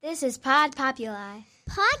This is Pod Populi,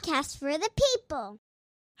 podcast for the people.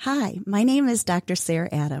 Hi, my name is Dr. Sarah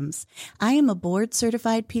Adams. I am a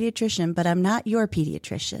board-certified pediatrician, but I'm not your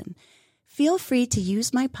pediatrician. Feel free to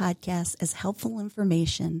use my podcast as helpful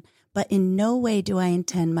information, but in no way do I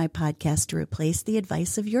intend my podcast to replace the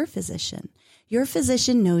advice of your physician. Your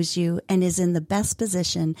physician knows you and is in the best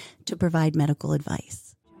position to provide medical advice.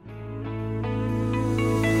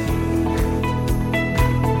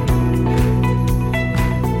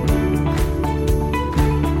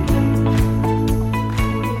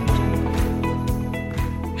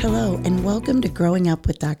 Hello, and welcome to Growing Up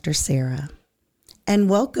with Dr. Sarah. And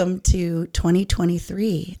welcome to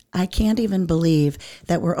 2023. I can't even believe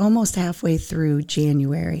that we're almost halfway through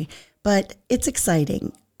January, but it's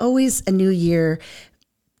exciting. Always a new year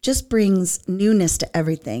just brings newness to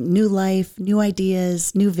everything. New life, new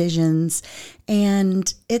ideas, new visions.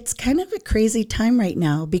 And it's kind of a crazy time right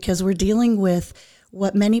now because we're dealing with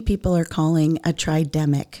what many people are calling a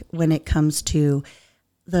tridemic when it comes to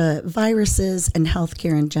the viruses and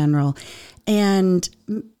healthcare in general. And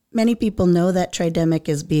many people know that tridemic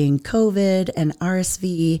as being COVID and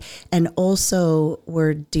RSV, and also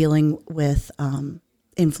we're dealing with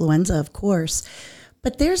influenza, of course.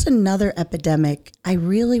 But there's another epidemic I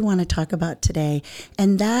really want to talk about today,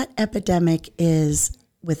 and that epidemic is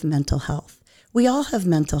with mental health. We all have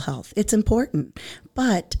mental health. It's important.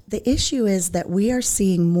 But the issue is that we are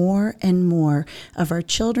seeing more and more of our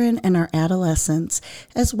children and our adolescents,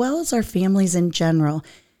 as well as our families in general,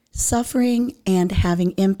 suffering and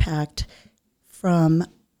having impact from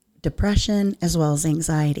depression as well as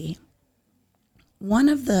anxiety. One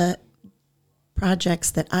of the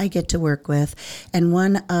projects that I get to work with, and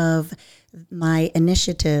one of my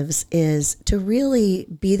initiatives, is to really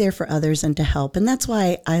be there for others and to help. And that's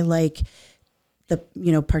why I like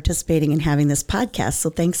participating and having this podcast. So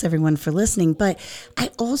thanks everyone for listening. But I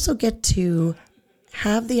also get to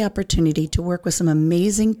have the opportunity to work with some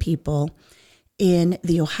amazing people in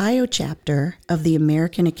the Ohio chapter of the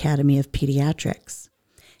American Academy of Pediatrics.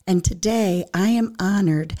 And today I am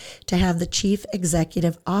honored to have the Chief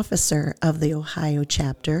Executive Officer of the Ohio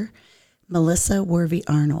chapter, Melissa Worvey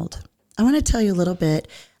Arnold. I want to tell you a little bit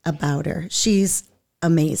about her. She's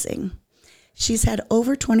amazing. She's had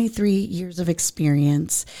over 23 years of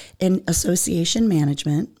experience in association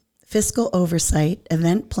management, fiscal oversight,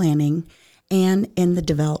 event planning, and in the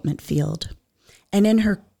development field. And in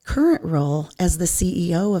her current role as the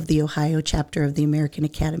CEO of the Ohio chapter of the American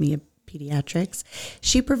Academy of Pediatrics,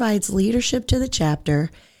 she provides leadership to the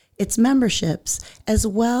chapter, its memberships, as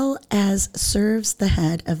well as serves the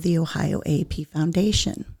head of the Ohio AAP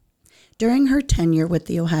Foundation. During her tenure with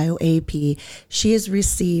the Ohio AAP, she has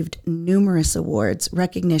received numerous awards,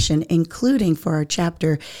 recognition, including for our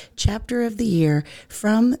chapter of the year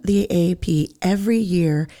from the AAP every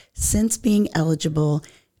year since being eligible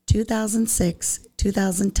 2006,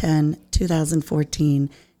 2010, 2014,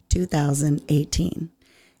 2018.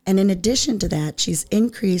 And in addition to that, she's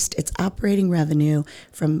increased its operating revenue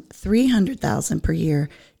from $300,000 per year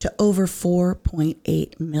to over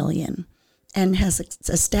 $4.8 million. And has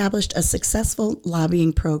established a successful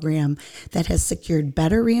lobbying program that has secured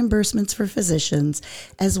better reimbursements for physicians,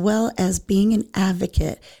 as well as being an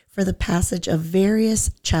advocate for the passage of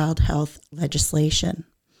various child health legislation.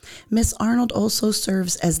 Ms. Arnold also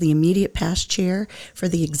serves as the immediate past chair for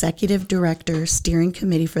the Executive Director Steering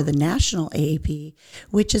Committee for the National AAP,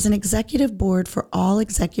 which is an executive board for all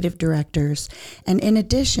executive directors. And in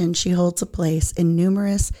addition, she holds a place in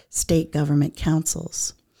numerous state government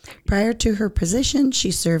councils. Prior to her position, she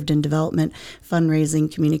served in development,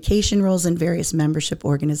 fundraising, communication roles in various membership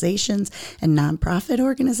organizations and nonprofit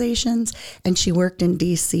organizations, and she worked in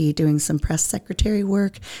D.C. doing some press secretary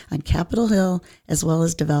work on Capitol Hill, as well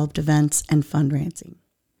as developed events and fundraising.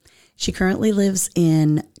 She currently lives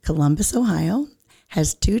in Columbus, Ohio,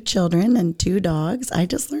 has 2 children and 2 dogs. I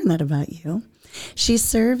just learned that about you. She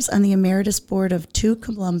serves on the emeritus board of 2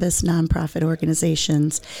 Columbus nonprofit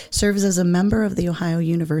organizations, serves as a member of the Ohio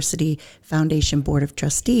University Foundation Board of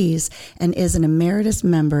Trustees, and is an emeritus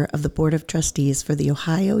member of the Board of Trustees for the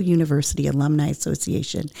Ohio University Alumni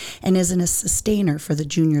Association, and is a sustainer for the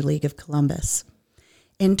Junior League of Columbus.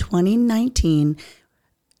 In 2019,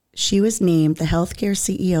 she was named the Healthcare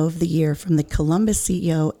CEO of the Year from the Columbus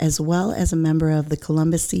CEO, as well as a member of the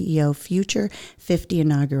Columbus CEO Future 50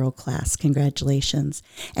 inaugural class. Congratulations.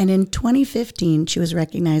 And in 2015, she was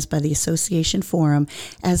recognized by the Association Forum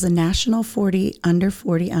as a National 40 Under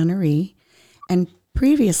 40 honoree. And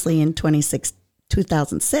previously in 2016,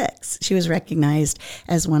 2006, she was recognized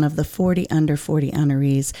as one of the 40 under 40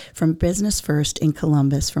 honorees from Business First in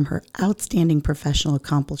Columbus from her Outstanding Professional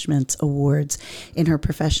Accomplishments Awards in her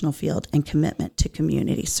professional field and commitment to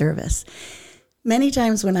community service. Many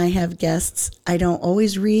times when I have guests, I don't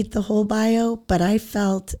always read the whole bio, but I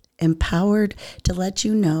felt empowered to let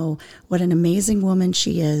you know what an amazing woman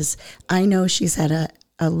she is. I know she's had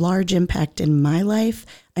a large impact in my life.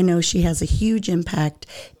 I know she has a huge impact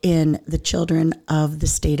in the children of the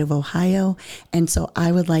state of Ohio. And so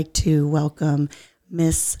I would like to welcome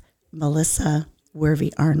Miss Melissa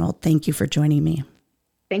Wervey Arnold. Thank you for joining me.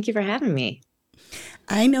 Thank you for having me.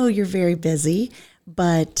 I know you're very busy,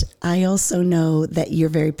 but I also know that you're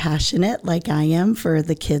very passionate, like I am, for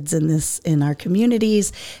the kids in our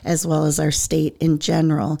communities, as well as our state in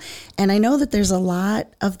general. And I know that there's a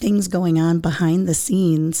lot of things going on behind the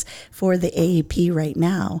scenes for the AAP right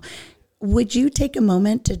now. Would you take a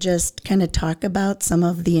moment to just kind of talk about some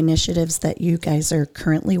of the initiatives that you guys are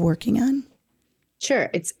currently working on? Sure.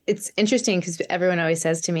 It's interesting because everyone always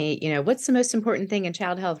says to me, what's the most important thing in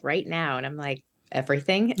child health right now? And I'm like,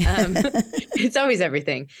 everything. It's always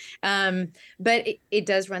everything. But it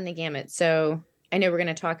does run the gamut. So I know we're going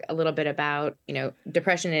to talk a little bit about,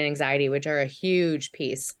 depression and anxiety, which are a huge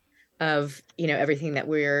piece of, everything that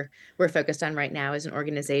we're focused on right now as an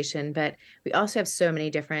organization. But we also have so many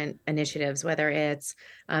different initiatives, whether it's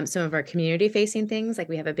some of our community facing things, like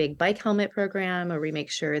we have a big bike helmet program where we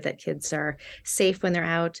make sure that kids are safe when they're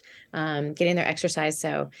out, getting their exercise.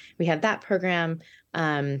 So we have that program.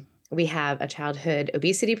 We have a childhood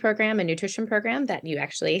obesity program, a nutrition program that you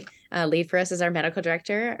actually lead for us as our medical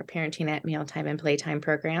director, our Parenting at Mealtime and Playtime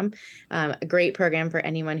program. A great program for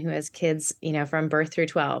anyone who has kids, from birth through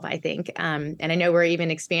 12, I think. And I know we're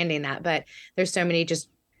even expanding that, but there's so many just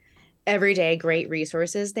everyday great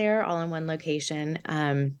resources there all in one location.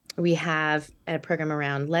 We have a program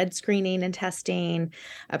around lead screening and testing,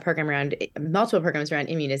 multiple programs around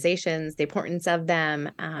immunizations, the importance of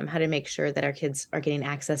them, how to make sure that our kids are getting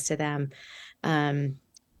access to them,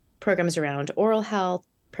 programs around oral health,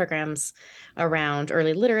 programs around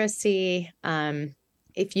early literacy.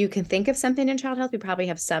 If you can think of something in child health, we probably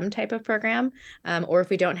have some type of program, or if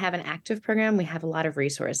we don't have an active program, we have a lot of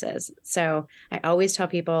resources. So I always tell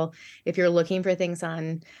people, if you're looking for things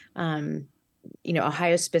on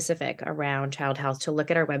Ohio specific around child health, to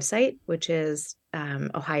look at our website, which is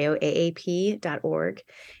ohioaap.org.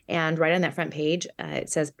 And right on that front page, it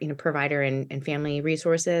says, provider and family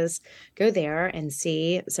resources. Go there and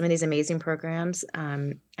see some of these amazing programs.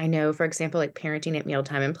 I know, for example, like Parenting at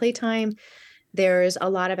Mealtime and Playtime, there's a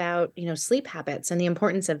lot about, sleep habits and the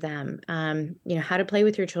importance of them, how to play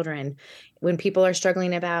with your children. When people are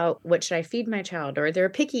struggling about what should I feed my child, or they're a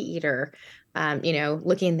picky eater,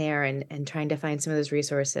 looking there and trying to find some of those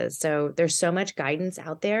resources. So there's so much guidance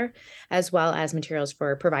out there, as well as materials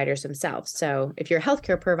for providers themselves. So if you're a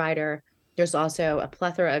healthcare provider, there's also a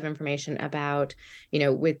plethora of information about,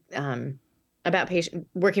 about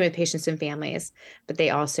working with patients and families, but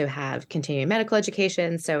they also have continuing medical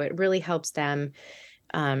education. So it really helps them,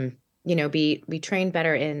 be trained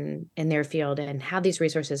better in their field and have these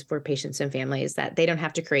resources for patients and families that they don't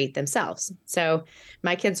have to create themselves. So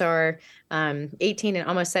my kids are 18 and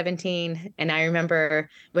almost 17. And I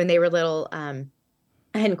remember when they were little, I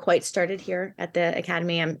hadn't quite started here at the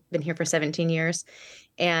academy. I've been here for 17 years.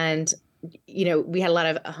 And we had a lot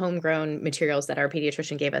of homegrown materials that our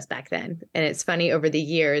pediatrician gave us back then. And it's funny, over the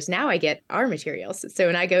years, now I get our materials. So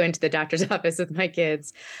when I go into the doctor's office with my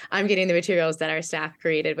kids, I'm getting the materials that our staff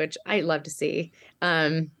created, which I love to see.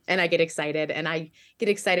 And I get excited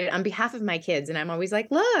on behalf of my kids. And I'm always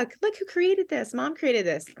like, look who created this. Mom created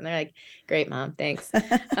this. And they're like, great, Mom, thanks.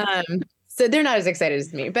 So they're not as excited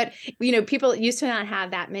as me, but people used to not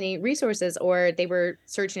have that many resources, or they were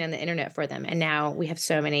searching on the internet for them. And now we have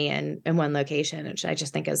so many in one location, which I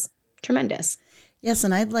just think is tremendous. Yes.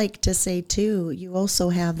 And I'd like to say too, you also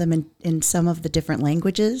have them in some of the different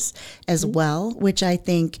languages as well, which I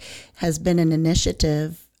think has been an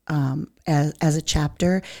initiative as a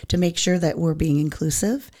chapter to make sure that we're being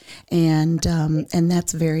inclusive. And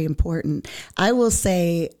that's very important. I will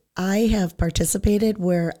say, I have participated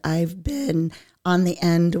where I've been on the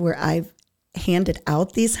end where I've handed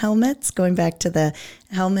out these helmets, going back to the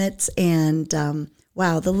helmets, and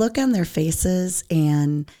wow, the look on their faces,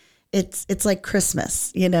 and it's like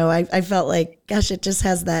Christmas. I felt like, gosh, it just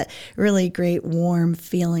has that really great warm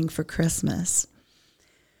feeling for Christmas.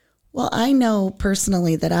 Well, I know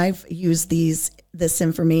personally that I've used this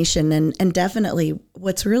information, and definitely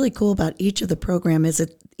what's really cool about each of the program is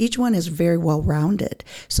that each one is very well rounded.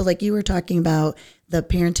 So like you were talking about the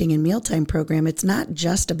parenting and mealtime program, it's not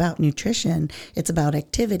just about nutrition. It's about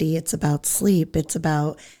activity. It's about sleep. It's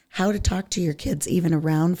about how to talk to your kids even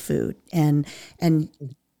around food, and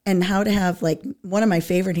how to have, like, one of my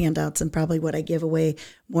favorite handouts and probably what I give away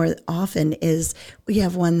more often is we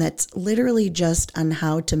have one that's literally just on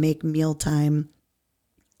how to make mealtime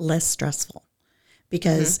less stressful,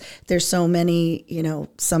 because there's so many,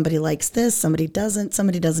 somebody likes this, somebody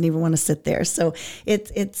doesn't even want to sit there. So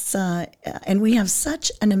it's and we have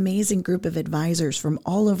such an amazing group of advisors from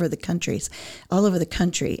all over the country,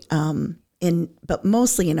 but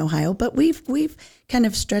mostly in Ohio, but we've kind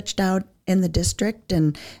of stretched out in the district,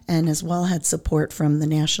 and as well had support from the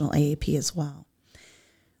national AAP as well.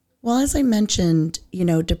 Well, as I mentioned,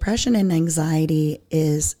 depression and anxiety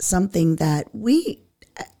is something that we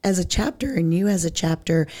as a chapter, and you as a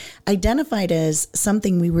chapter, identified as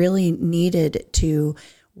something we really needed to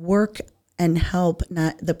work and help,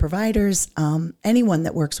 not the providers, anyone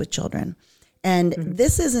that works with children. And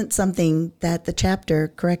this isn't something that the chapter,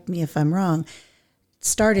 correct me if I'm wrong,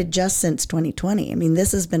 started just since 2020. I mean,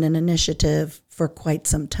 this has been an initiative for quite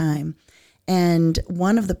some time. And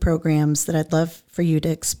one of the programs that I'd love for you to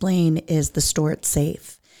explain is the Store It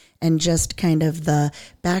Safe, and just kind of the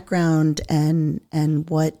background and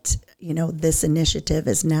what, this initiative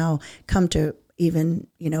has now come to even,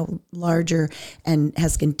 larger and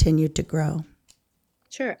has continued to grow.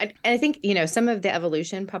 Sure. I think, some of the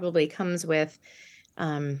evolution probably comes with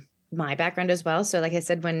my background as well. So like I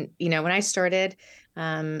said, when I started,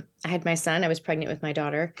 I had my son, I was pregnant with my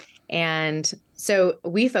daughter. And so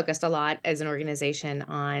we focused a lot as an organization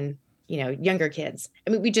on, younger kids. I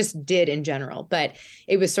mean, we just did in general, but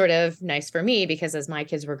it was sort of nice for me because as my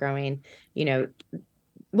kids were growing,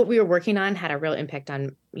 what we were working on had a real impact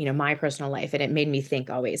on, my personal life, and it made me think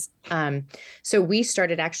always. So we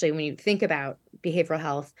started, actually, when you think about behavioral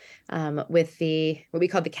health, with what we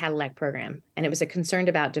called the Cadillac program, and it was a concerned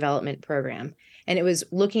about development program, and it was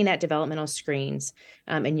looking at developmental screens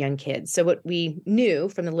in young kids. So what we knew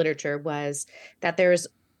from the literature was that there's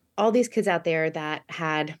all these kids out there that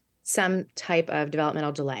had some type of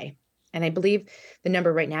developmental delay. And I believe the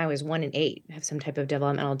number right now is 1 in 8 have some type of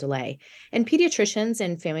developmental delay. And pediatricians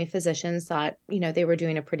and family physicians thought, they were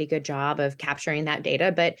doing a pretty good job of capturing that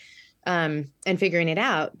data, but and figuring it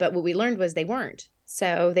out. But what we learned was they weren't.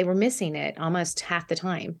 So they were missing it almost half the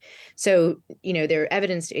time. So, their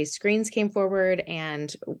evidence-based screens came forward,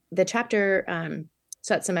 and the chapter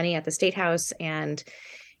sought some money at the State House and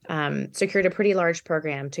secured a pretty large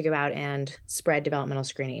program to go out and spread developmental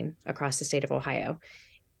screening across the state of Ohio.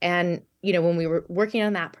 And, when we were working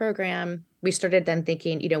on that program, we started then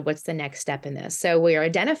thinking, what's the next step in this? So we are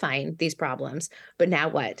identifying these problems, but now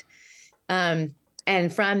what?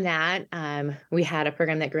 And from that, we had a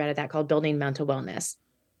program that grew out of that called Building Mental Wellness.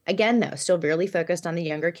 Again, though, still really focused on the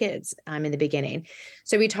younger kids in the beginning.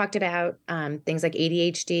 So we talked about things like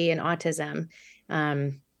ADHD and autism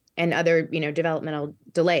and other, developmental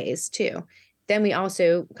delays too. Then we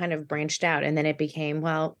also kind of branched out, and then it became,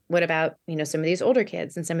 well, what about, some of these older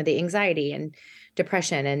kids and some of the anxiety and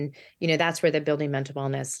depression? And, that's where the Building Mental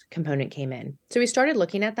Wellness component came in. So we started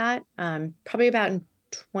looking at that probably about in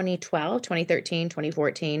 2012, 2013,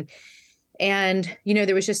 2014. And,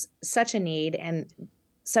 there was just such a need and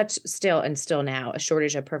still now a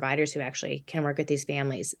shortage of providers who actually can work with these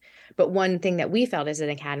families. But one thing that we felt as an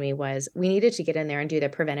academy was we needed to get in there and do the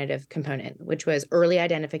preventative component, which was early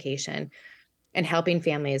identification and helping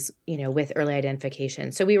families, with early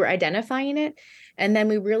identification. So we were identifying it. And then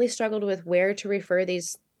we really struggled with where to refer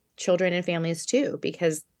these children and families to,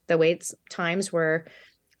 because the wait times were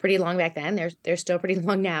pretty long back then. They're still pretty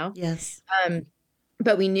long now. Yes.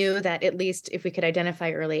 But we knew that at least if we could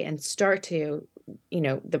identify early and start to,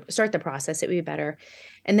 start the process, it would be better.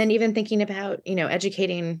 And then even thinking about,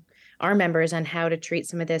 educating our members on how to treat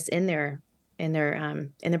some of this in their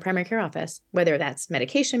primary care office, whether that's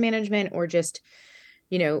medication management or just,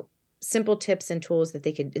 simple tips and tools that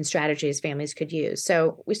they could, and strategies families could use.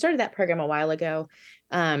 So we started that program a while ago.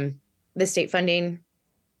 The state funding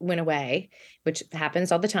went away, which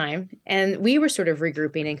happens all the time. And we were sort of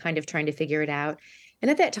regrouping and kind of trying to figure it out. And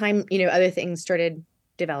at that time, other things started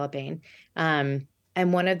developing. And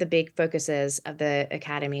one of the big focuses of the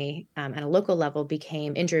academy at a local level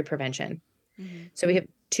became injury prevention. Mm-hmm. So we have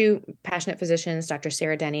 2 passionate physicians, Dr.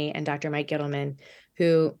 Sarah Denny and Dr. Mike Gittleman,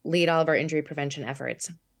 who lead all of our injury prevention efforts.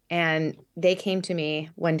 And they came to me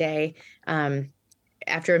one day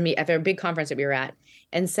after a big conference that we were at,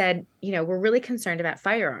 and said, we're really concerned about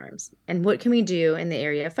firearms and what can we do in the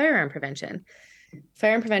area of firearm prevention.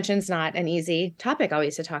 Firearm prevention is not an easy topic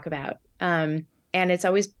always to talk about. And it's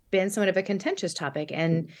always been somewhat of a contentious topic.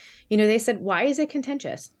 And, they said, why is it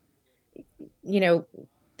contentious? There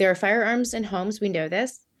are firearms in homes. We know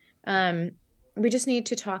this. We just need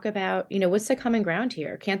to talk about, what's the common ground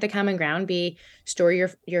here? Can't the common ground be store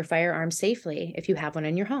your firearms safely if you have one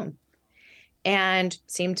in your home? And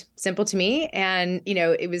seemed simple to me. And,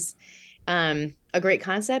 it was a great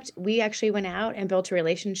concept. We actually went out and built a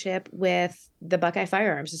relationship with the Buckeye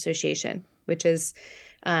Firearms Association, which is,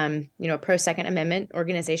 a pro-Second Amendment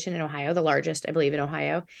organization in Ohio, the largest, I believe, in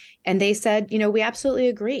Ohio. And they said, we absolutely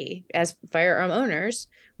agree as firearm owners,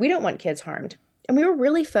 we don't want kids harmed. And we were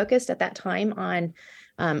really focused at that time on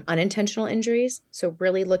unintentional injuries. So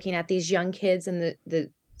really looking at these young kids and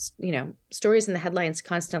the stories in the headlines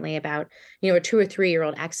constantly about, a 2 or 3 year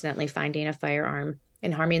old accidentally finding a firearm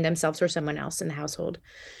and harming themselves or someone else in the household.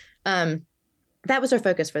 That was our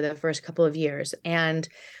focus for the first couple of years. And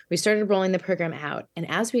we started rolling the program out. And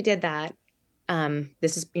as we did that,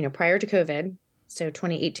 this is, prior to COVID, so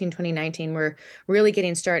 2018, 2019, we're really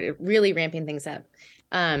getting started, really ramping things up.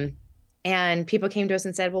 And people came to us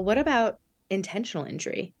and said, well, what about intentional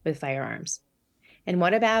injury with firearms? And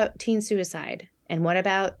what about teen suicide? And what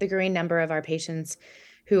about the growing number of our patients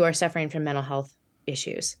who are suffering from mental health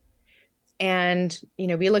issues? And,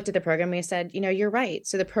 we looked at the program, we said, you're right.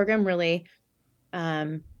 So the program really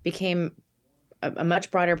became a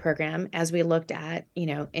much broader program as we looked at,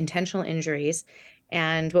 intentional injuries.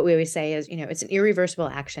 And what we always say is, it's an irreversible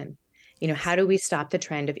action. How do we stop the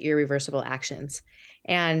trend of irreversible actions?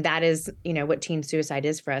 And that is, what teen suicide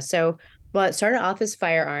is for us. So, well, it started off as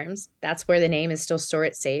firearms. That's where the name is still Store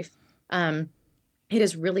It Safe. It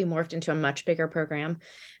has really morphed into a much bigger program.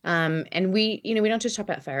 And we don't just talk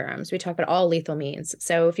about firearms. We talk about all lethal means.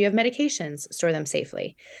 So if you have medications, store them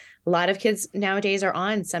safely. A lot of kids nowadays are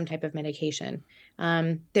on some type of medication.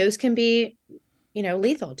 Those can be,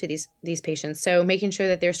 lethal to these patients. So making sure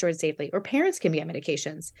that they're stored safely, or parents can be on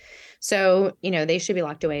medications. So, they should be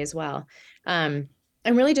locked away as well. And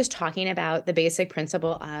really just talking about the basic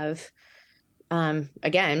principle of,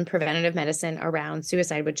 again, preventative medicine around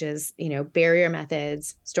suicide, which is, barrier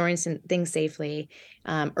methods, storing things safely,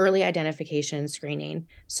 early identification, screening.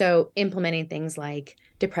 So implementing things like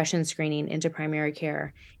depression screening into primary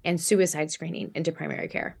care and suicide screening into primary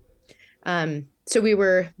care. So we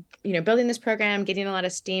were, building this program, getting a lot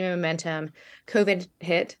of steam and momentum. COVID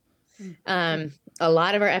hit. A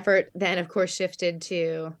lot of our effort then, of course, shifted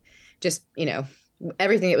to just,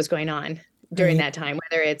 everything that was going on during that time,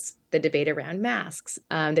 whether it's the debate around masks,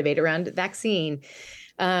 debate around vaccine.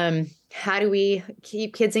 How do we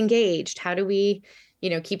keep kids engaged? How do we,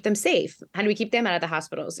 keep them safe? How do we keep them out of the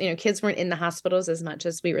hospitals? Kids weren't in the hospitals as much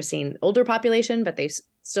as we were seeing older population, but they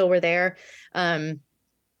still were there.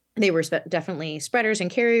 They were definitely spreaders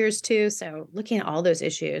and carriers too. So looking at all those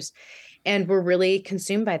issues, and we're really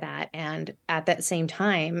consumed by that. And at that same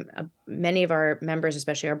time, many of our members,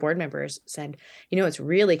 especially our board members, said, what's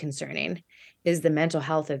really concerning is the mental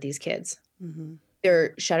health of these kids. Mm-hmm.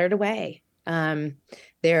 They're shuttered away.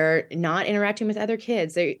 They're not interacting with other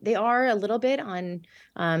kids. They are a little bit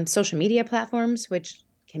on social media platforms, which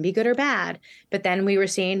can be good or bad. But then we were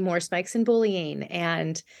seeing more spikes in bullying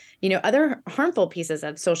and, other harmful pieces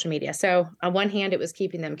of social media. So on one hand, it was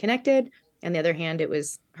keeping them connected. On the other hand, it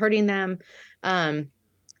was hurting them.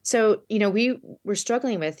 So, we were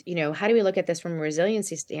struggling with, how do we look at this from a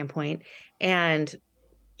resiliency standpoint? And,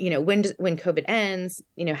 when COVID ends,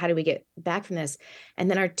 how do we get back from this? And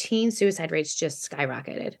then our teen suicide rates just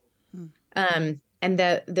skyrocketed. And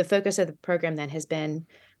the focus of the program then has been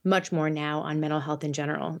much more now on mental health in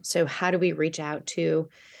general. So how do we reach out to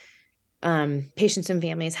patients and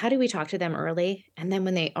families? How do we talk to them early? And then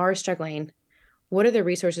when they are struggling, what are the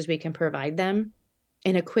resources we can provide them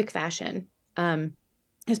in a quick fashion?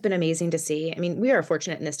 Has been amazing to see. I mean, we are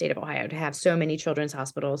fortunate in the state of Ohio to have so many children's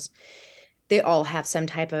hospitals. They all have some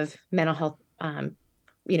type of mental health,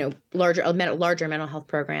 larger mental health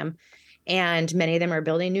program. And many of them are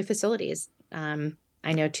building new facilities. I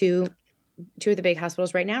know two of the big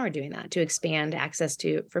hospitals right now are doing that to expand access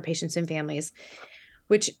for patients and families,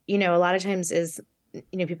 which, a lot of times is,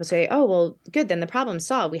 people say, oh, well, good, then the problem's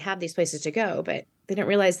solved. We have these places to go, but they don't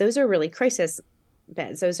realize those are really crisis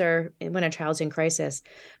beds. Those are when a child's in crisis.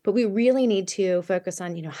 But we really need to focus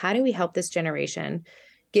on, how do we help this generation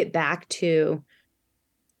get back to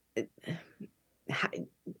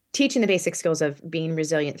teaching the basic skills of being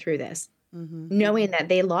resilient through this, knowing that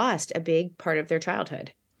they lost a big part of their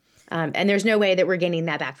childhood. And there's no way that we're getting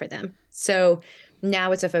that back for them. So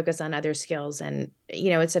now it's a focus on other skills. And,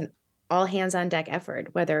 it's an all hands on deck effort,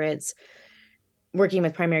 whether it's working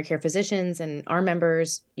with primary care physicians and our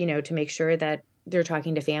members, to make sure that they're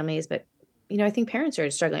talking to families. But, I think parents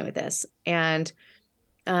are struggling with this. And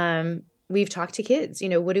we've talked to kids,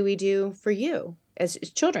 what do we do for you as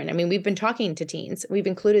children? I mean, we've been talking to teens, we've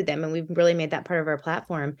included them, and we've really made that part of our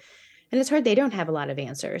platform. And it's hard. They don't have a lot of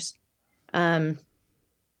answers. And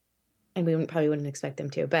we probably wouldn't expect them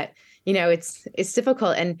to, but it's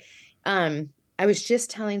difficult. And I was just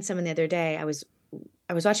telling someone the other day, I was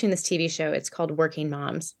watching this TV show. It's called Working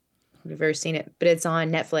Moms. I've never seen it, but it's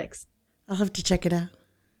on Netflix. I'll have to check it out.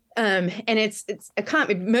 And it's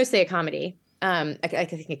mostly a comedy. I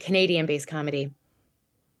think a Canadian-based comedy.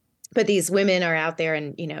 But these women are out there,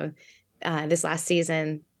 and this last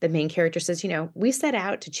season, the main character says, we set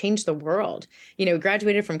out to change the world. We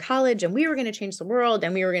graduated from college, and we were going to change the world,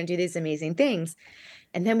 and we were going to do these amazing things.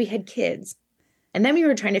 And then we had kids, and then we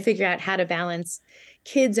were trying to figure out how to balance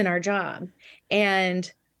kids and our job.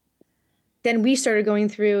 And then we started going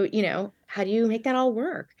through, how do you make that all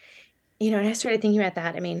work? And I started thinking about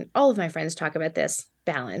that. I mean, all of my friends talk about this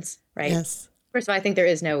balance, right? Yes. First of all, I think there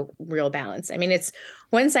is no real balance. I mean, it's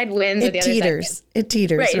one side wins, or the other teeters. side wins. It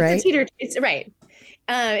teeters, right? It's right.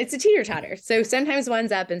 It's a teeter-totter. So sometimes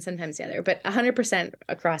one's up and sometimes the other, but 100%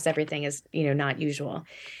 across everything is, not usual.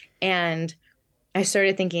 And I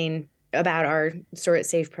started thinking about our Store It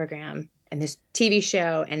Safe program and this TV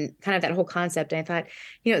show and kind of that whole concept. And I thought,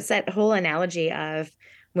 it's that whole analogy of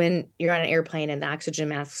when you're on an airplane and the oxygen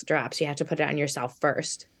mask drops, you have to put it on yourself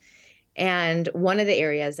first. And one of the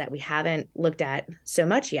areas that we haven't looked at so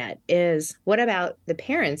much yet is, what about the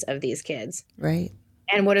parents of these kids? Right.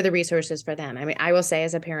 And what are the resources for them? I mean, I will say,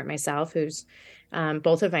 as a parent myself, who's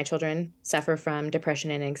both of my children suffer from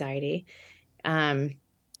depression and anxiety, and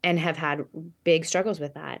have had big struggles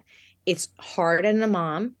with that. It's hard as a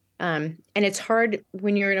mom. And it's hard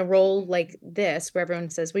when you're in a role like this, where everyone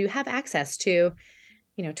says, well, you have access to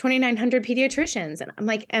 2,900 pediatricians. And I'm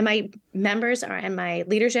like, and my members and my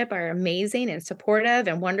leadership are amazing and supportive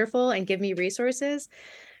and wonderful and give me resources.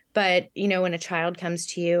 But, when a child comes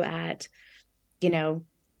to you at,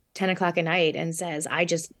 10 o'clock at night and says, I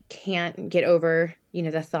just can't get over,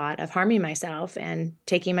 the thought of harming myself and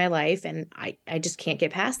taking my life, and I just can't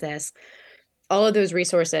get past this, all of those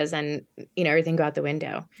resources and, everything go out the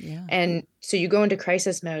window. Yeah. And so you go into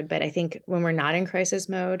crisis mode. But I think when we're not in crisis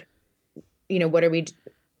mode, what are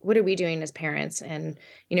we doing as parents and,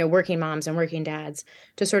 working moms and working dads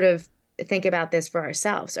to sort of think about this for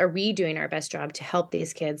ourselves? Are we doing our best job to help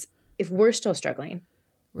these kids if we're still struggling?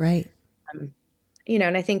 Right.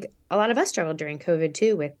 And I think a lot of us struggled during COVID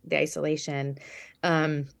too, with the isolation,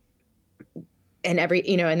 and and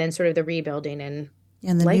then sort of the rebuilding and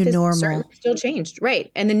the life new normal certainly still changed. Right.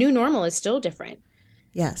 And the new normal is still different.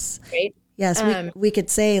 Yes. Right. Yes. We could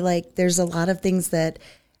say, like, there's a lot of things that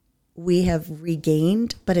we have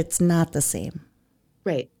regained, but it's not the same.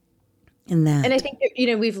 Right. In that. And I think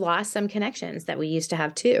that, we've lost some connections that we used to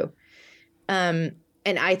have too.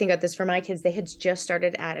 And I think of this for my kids. They had just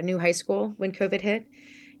started at a new high school when COVID hit.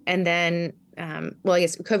 And then, I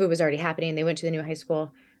guess COVID was already happening. They went to the new high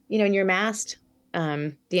school, and you're masked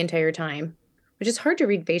the entire time, which is hard to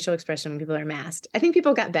read facial expression when people are masked. I think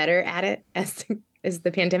people got better at it as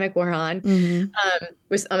the pandemic wore on,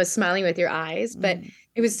 was almost smiling with your eyes. But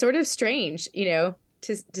it was sort of strange,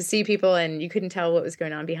 to see people, and you couldn't tell what was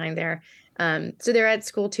going on behind there. So they're at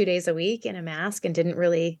school 2 days a week in a mask and didn't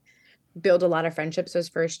really build a lot of friendships those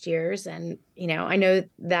first years. And, I know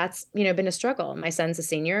that's, been a struggle. My son's a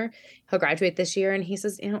senior. He'll graduate this year. And he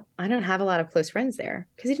says, I don't have a lot of close friends there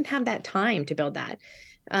because he didn't have that time to build that.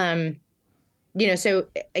 So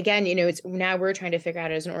again, it's now we're trying to figure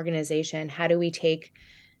out as an organization, how do we take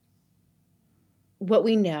what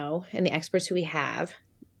we know and the experts who we have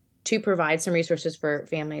to provide some resources for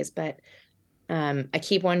families. But I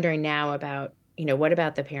keep wondering now about, what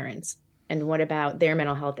about the parents? And what about their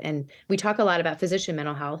mental health? And we talk a lot about physician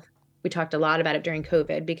mental health. We talked a lot about it during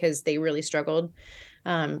COVID because they really struggled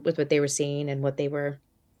with what they were seeing and what they were,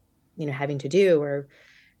 having to do, or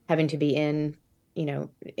having to be in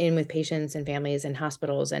with patients and families and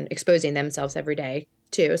hospitals and exposing themselves every day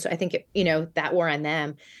too. So I think, that wore on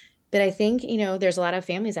them. But I think, there's a lot of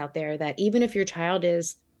families out there that even if your child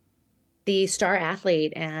is the star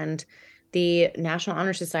athlete and the National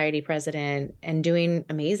Honor Society president and doing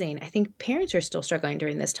amazing, I think parents are still struggling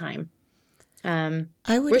during this time.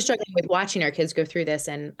 We're struggling with watching our kids go through this,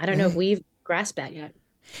 and I don't know if we've grasped that yet.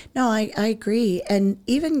 No, I agree. And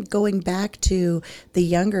even going back to the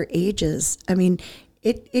younger ages, I mean,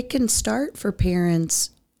 it can start for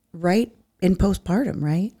parents right in postpartum,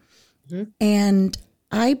 right? And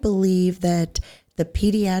I believe that the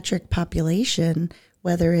pediatric population,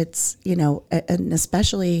 whether it's, and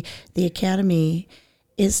especially the academy,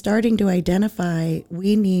 is starting to identify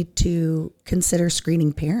we need to consider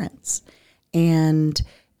screening parents. And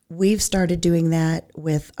we've started doing that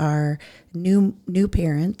with our new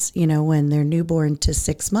parents, when they're newborn to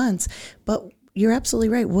 6 months. But you're absolutely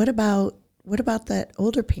right. What about that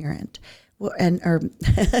older parent?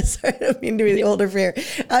 Sorry, I don't mean to be the older parent.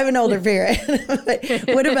 I'm an older parent. But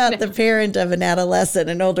what about the parent of an adolescent,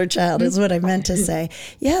 an older child is what I meant to say.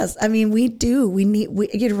 Yes. I mean,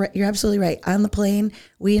 you're absolutely right. On the plane,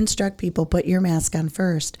 we instruct people, put your mask on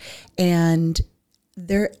first. And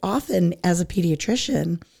they're often, as a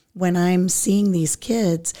pediatrician, when I'm seeing these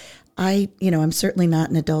kids, I'm certainly not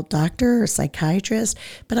an adult doctor or psychiatrist,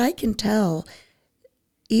 but I can tell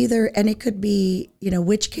either, and it could be,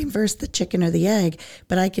 which came first, the chicken or the egg,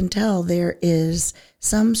 but I can tell there is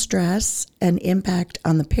some stress and impact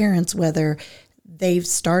on the parents, whether they've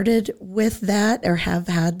started with that or have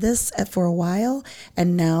had this for a while,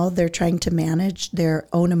 and now they're trying to manage their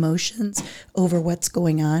own emotions over what's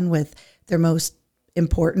going on with their most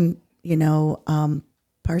important,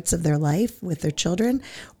 parts of their life with their children,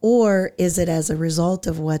 or is it as a result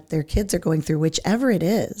of what their kids are going through, whichever it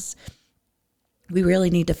is. We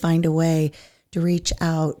really need to find a way to reach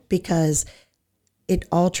out because it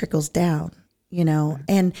all trickles down,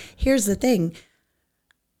 And here's the thing.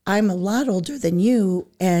 I'm a lot older than you.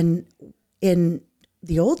 And in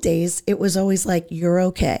the old days, it was always like, you're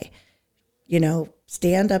okay.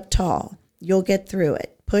 Stand up tall. You'll get through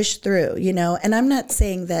it. Push through, And I'm not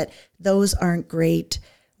saying that those aren't great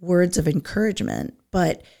words of encouragement,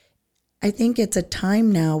 but I think it's a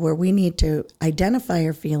time now where we need to identify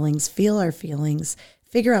our feelings, feel our feelings,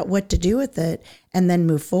 figure out what to do with it, and then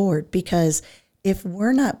move forward. Because if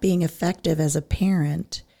we're not being effective as a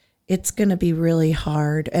parent, it's going to be really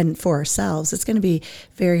hard. And for ourselves, it's going to be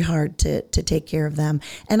very hard to take care of them.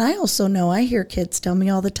 And I also know, I hear kids tell me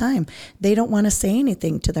all the time, they don't want to say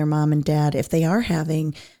anything to their mom and dad if they are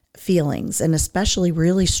having feelings, and especially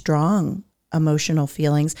really strong emotional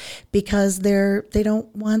feelings, because they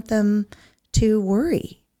don't want them to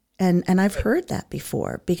worry. And I've heard that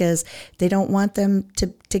before, because they don't want them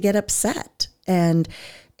to get upset. And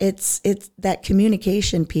it's that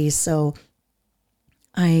communication piece. So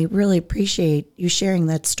I really appreciate you sharing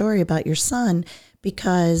that story about your son,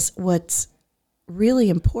 because what's really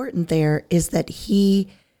important there is that he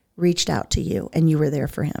reached out to you and you were there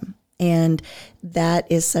for him. And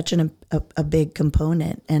that is such a big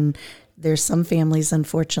component. And there's some families,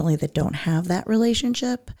 unfortunately, that don't have that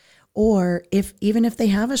relationship, or even if they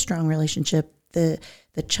have a strong relationship, the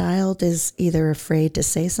child is either afraid to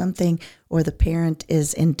say something, or the parent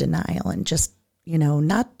is in denial and just,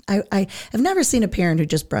 I've never seen a parent who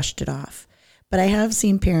just brushed it off, but I have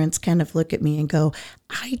seen parents kind of look at me and go,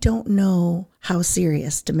 I don't know how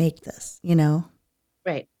serious to make this,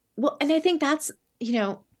 Right. Well, and I think that's,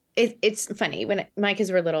 it's funny, when my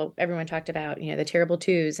kids were little, everyone talked about, the terrible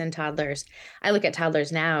twos and toddlers. I look at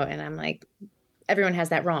toddlers now and I'm like, everyone has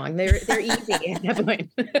that wrong. They're easy at that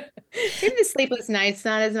point. Maybe the sleepless nights,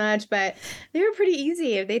 not as much, but they were pretty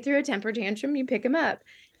easy. If they threw a temper tantrum, you pick them up.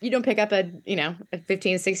 You don't pick up a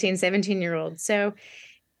 15, 16, 17-year-old. So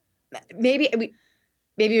maybe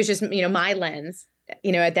it was just, my lens,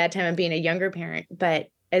 at that time of being a younger parent, but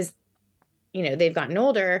as, they've gotten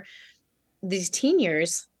older, these teen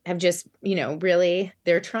years have just, really,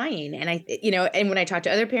 they're trying. And and when I talk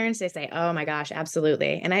to other parents, they say, oh my gosh,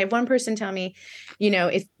 absolutely. And I have one person tell me,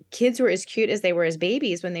 if kids were as cute as they were as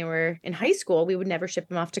babies when they were in high school, we would never ship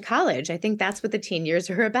them off to college. I think that's what the teen years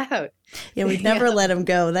are about. Yeah, we'd never let them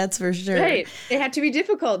go. That's for sure. Right. They have to be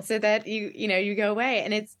difficult so that you go away.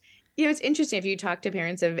 And it's, it's interesting if you talk to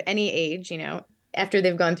parents of any age, after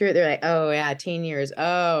they've gone through it, they're like, oh yeah, teen years.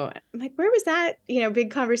 Oh, I'm like, where was that, big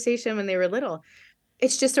conversation when they were little?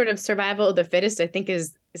 It's just sort of survival of the fittest, I think,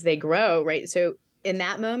 as they grow, right? So in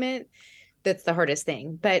that moment, that's the hardest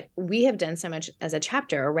thing. But we have done so much as a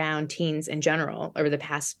chapter around teens in general over the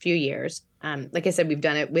past few years. Like I said, we've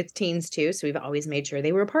done it with teens too. So we've always made sure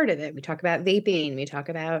they were a part of it. We talk about vaping, we talk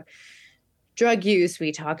about drug use,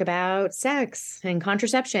 we talk about sex and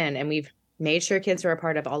contraception, and we've made sure kids are a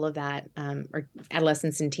part of all of that, or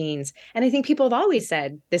adolescents and teens. And I think people have always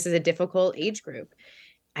said this is a difficult age group.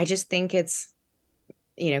 I just think it's,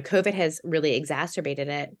 COVID has really exacerbated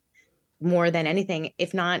it more than anything,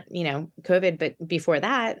 if not, COVID, but before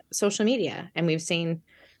that, social media. And we've seen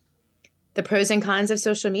the pros and cons of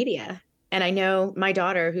social media. And I know my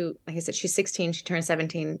daughter, who, like I said, she's 16, she turned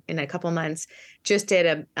 17 in a couple months, just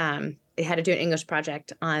did they had to do an English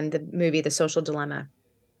project on the movie, The Social Dilemma.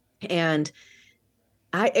 And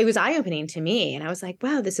it was eye-opening to me. And I was like,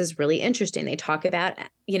 wow, this is really interesting. They talk about,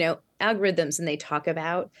 algorithms, and they talk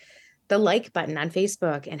about the like button on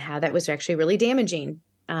Facebook and how that was actually really damaging,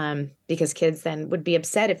 because kids then would be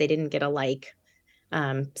upset if they didn't get a like.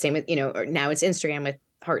 Same with, or now it's Instagram with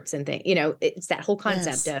hearts and things, it's that whole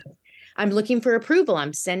concept Yes. of I'm looking for approval.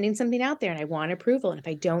 I'm sending something out there and I want approval. And if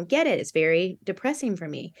I don't get it, it's very depressing for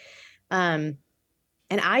me. Um,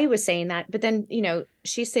 and I was saying that, but then,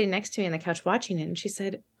 she's sitting next to me on the couch watching it, and she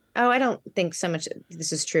said, oh, I don't think so much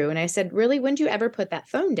this is true. And I said, really, when do you ever put that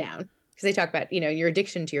phone down? Because they talk about, your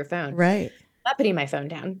addiction to your phone. Right. I'm not putting my phone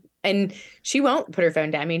down. And she won't put her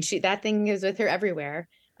phone down. I mean, that thing is with her everywhere.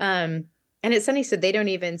 And it's funny, so they don't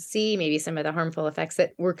even see maybe some of the harmful effects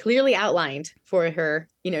that were clearly outlined for her,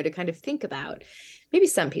 to kind of think about. Maybe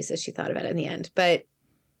some pieces she thought about in the end, but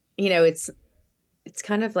it's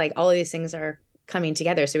kind of like all of these things are coming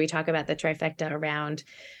together. So we talk about the trifecta around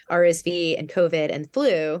RSV and COVID and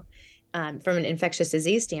flu, from an infectious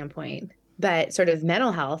disease standpoint, but sort of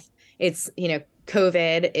mental health, it's,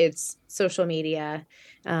 COVID, it's social media.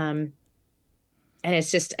 And it's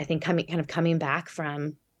just, I think coming back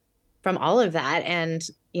from all of that. And,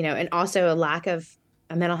 and also a lack of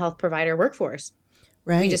a mental health provider workforce.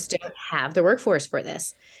 Right. We just don't have the workforce for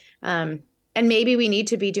this. And maybe we need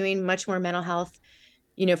to be doing much more mental health,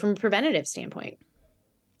 from a preventative standpoint.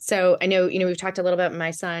 So I know, we've talked a little bit about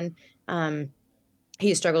my son.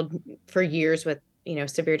 He struggled for years with,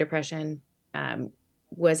 severe depression,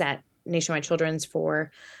 was at Nationwide Children's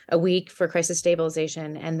for a week for crisis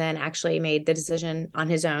stabilization, and then actually made the decision on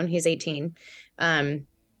his own. He's 18,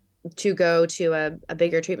 to go to a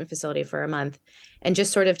bigger treatment facility for a month and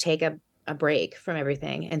just sort of take a break from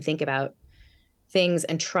everything and think about things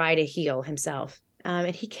and try to heal himself.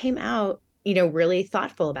 And he came out, really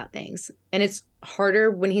thoughtful about things. And it's harder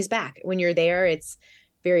when he's back. When you're there, it's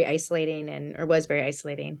very isolating, or was very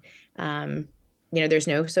isolating. There's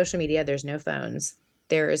no social media, there's no phones.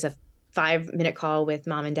 There is a 5-minute call with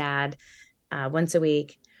mom and dad once a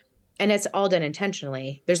week. And it's all done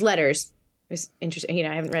intentionally. There's letters. It's interesting.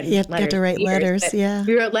 I haven't read You letters. have to write letters. Yeah.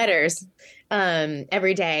 We wrote letters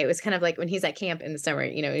every day. It was kind of like when he's at camp in the summer,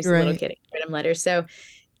 he's a little kid, write him letters. So,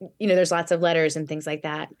 there's lots of letters and things like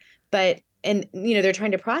that. But, and, they're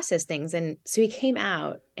trying to process things. And so he came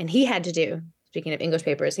out and he had to do, speaking of English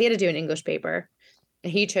papers, he had to do an English paper.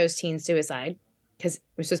 And he chose teen suicide because it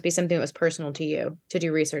was supposed to be something that was personal to you to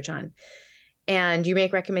do research on. And you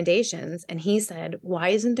make recommendations. And he said, why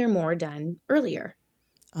isn't there more done earlier?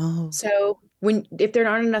 Oh. So if there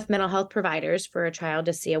aren't enough mental health providers for a child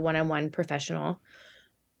to see a one-on-one professional,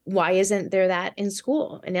 why isn't there that in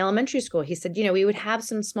school, in elementary school? He said, we would have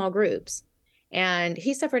some small groups. And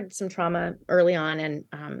he suffered some trauma early on in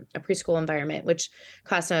a preschool environment, which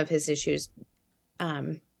caused some of his issues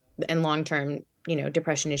and long-term,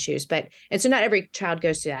 depression issues. And so not every child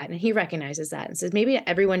goes through that. And he recognizes that and says, maybe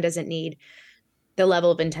everyone doesn't need the level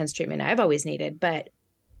of intense treatment I've always needed, but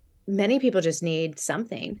many people just need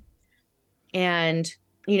something. And,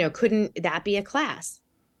 couldn't that be a class?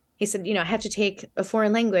 He said, I have to take a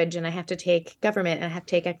foreign language, and I have to take government, and I have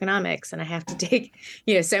to take economics, and I have to take,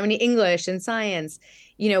 so many English and science.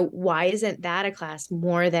 Why isn't that a class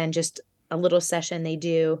more than just a little session they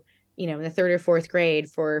do, in the 3rd or 4th grade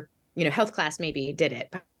for, health class maybe did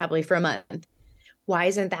it probably for a month. Why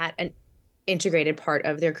isn't that an integrated part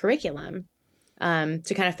of their curriculum?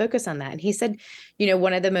 To kind of focus on that. And he said,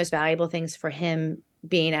 one of the most valuable things for him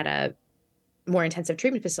being at a more intensive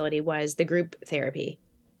treatment facility was the group therapy.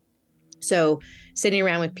 So sitting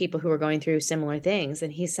around with people who were going through similar things.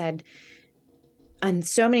 And he said, on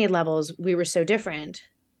so many levels, we were so different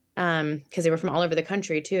because they were from all over the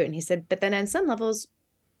country too. And he said, but then on some levels,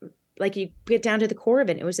 like you get down to the core of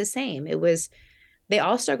it, it was the same. They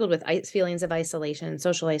all struggled with feelings of isolation,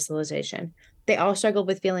 social isolation. They all struggled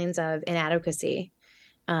with feelings of inadequacy,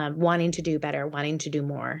 wanting to do better, wanting to do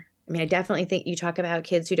more. I mean, I definitely think you talk about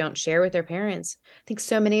kids who don't share with their parents. I think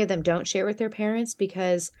so many of them don't share with their parents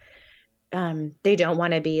because they don't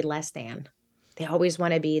want to be less than. They always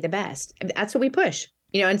want to be the best. That's what we push.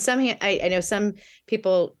 And I know some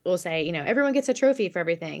people will say, everyone gets a trophy for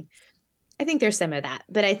everything. I think there's some of that,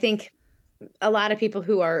 but I think a lot of people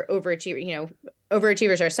who are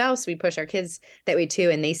overachievers ourselves, we push our kids that way too,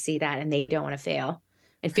 and they see that and they don't want to fail.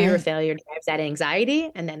 And fear of failure drives that anxiety,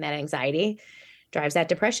 and then that anxiety drives that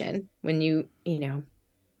depression when you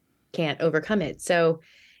can't overcome it. So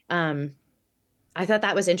I thought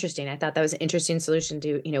that was interesting. I thought that was an interesting solution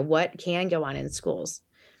to, what can go on in schools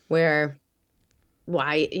where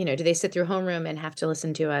why, do they sit through homeroom and have to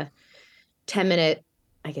listen to a 10-minute,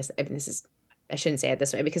 I guess, this is I shouldn't say it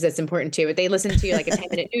this way because it's important too, but they listen to like a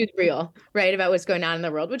 10-minute news reel, right, about what's going on in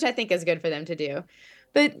the world, which I think is good for them to do.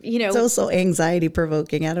 But, it's also anxiety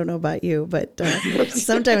provoking. I don't know about you, but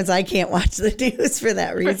sometimes I can't watch the news for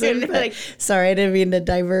that reason. But sorry, I didn't mean to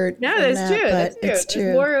divert. No, that's true. But it's true.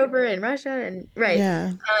 There's war over in Russia and right.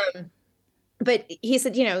 Yeah. But he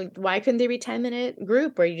said, why couldn't there be a 10-minute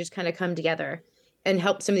group where you just kind of come together and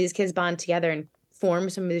help some of these kids bond together and form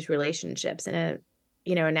some of these relationships in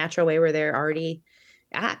a natural way where they're already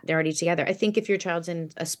together. I think if your child's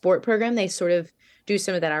in a sport program, they sort of do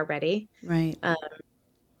some of that already. Right.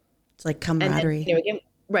 It's like camaraderie.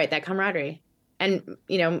 Right. That camaraderie. And,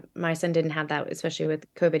 my son didn't have that, especially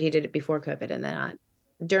with COVID. He did it before COVID and then not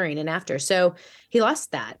during and after. So he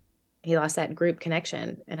lost that. He lost that group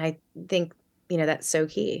connection. And I think, that's so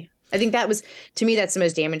key. I think that was, to me, that's the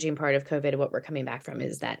most damaging part of COVID. What we're coming back from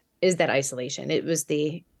is that isolation. It was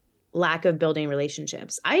the lack of building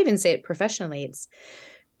relationships. I even say it professionally. It's,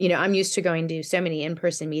 I'm used to going to so many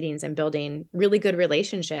in-person meetings and building really good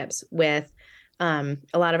relationships with a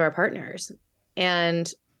lot of our partners. And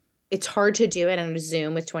it's hard to do it on a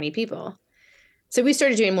Zoom with 20 people. So we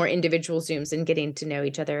started doing more individual Zooms and getting to know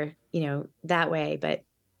each other, that way. But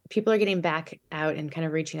people are getting back out and kind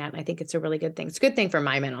of reaching out. And I think it's a really good thing. It's a good thing for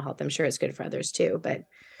my mental health. I'm sure it's good for others too, but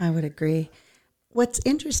I would agree. What's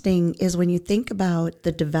interesting is when you think about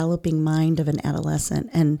the developing mind of an adolescent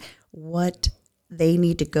and what they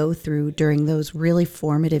need to go through during those really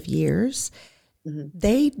formative years,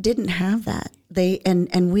 they didn't have that.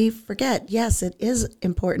 And we forget, yes, it is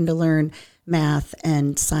important to learn math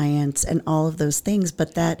and science and all of those things,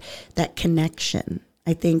 but that connection,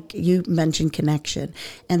 I think you mentioned connection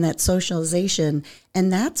and that socialization,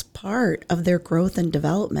 and that's part of their growth and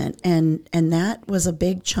development. And that was a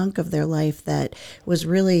big chunk of their life that was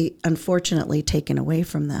really, unfortunately, taken away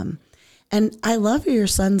from them. And I love your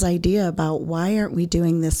son's idea about why aren't we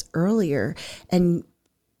doing this earlier? And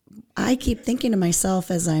I keep thinking to myself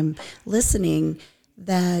as I'm listening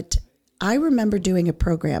that I remember doing a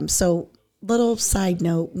program. So little side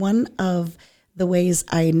note, one of the ways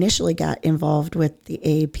I initially got involved with the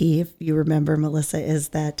AAP, if you remember, Melissa, is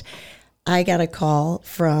that I got a call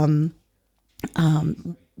from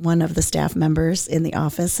one of the staff members in the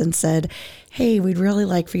office and said, hey, we'd really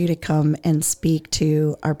like for you to come and speak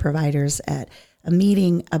to our providers at a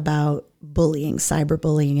meeting about bullying,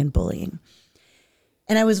 cyberbullying and bullying.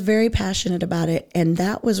 And I was very passionate about it. And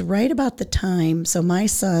that was right about the time. So my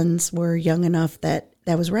sons were young enough that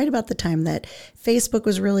was right about the time that Facebook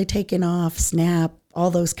was really taking off, Snap,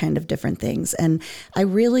 all those kind of different things. And I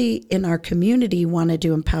really, in our community, wanted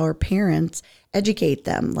to empower parents, educate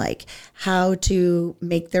them, like how to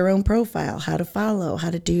make their own profile, how to follow, how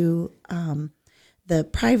to do the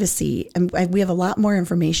privacy. And we have a lot more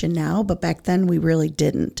information now, but back then we really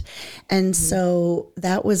didn't. And so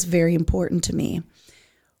that was very important to me.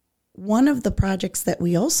 One of the projects that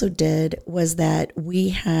we also did was that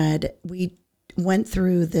we went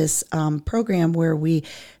through this program where we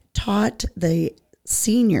taught the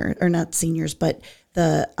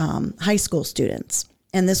the high school students.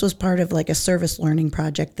 And this was part of like a service learning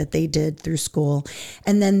project that they did through school.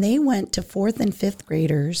 And then they went to 4th and 5th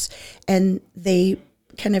graders and they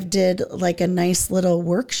kind of did like a nice little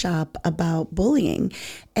workshop about bullying.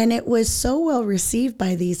 And it was so well received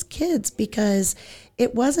by these kids because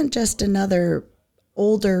it wasn't just another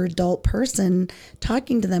older adult person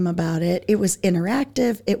talking to them about it. It was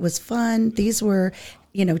interactive. It was fun. These were,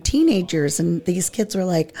 teenagers, and these kids were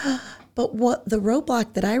like, but what the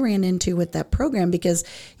roadblock that I ran into with that program, because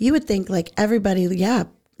you would think like everybody, have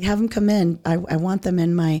them come in. I want them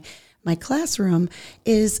in my classroom,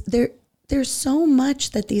 is there's so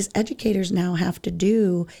much that these educators now have to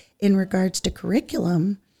do in regards to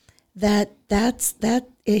curriculum that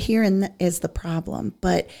herein is the problem.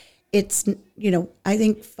 But it's, I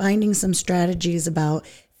think finding some strategies about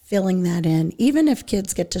filling that in, even if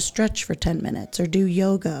kids get to stretch for 10 minutes or do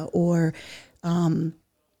yoga or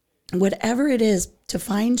whatever it is, to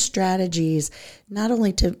find strategies, not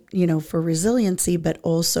only to, for resiliency, but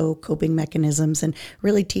also coping mechanisms and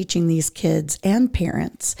really teaching these kids and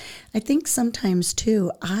parents. I think sometimes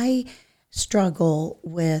too, I struggle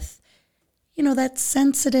with, that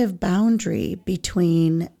sensitive boundary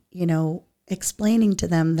between, explaining to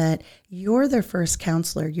them that you're their first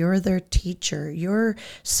counselor, you're their teacher, you're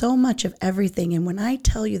so much of everything. And when I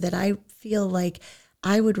tell you that I feel like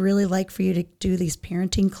I would really like for you to do these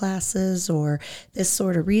parenting classes or this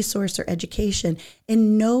sort of resource or education,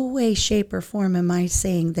 in no way, shape, or form am I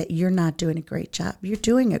saying that you're not doing a great job. You're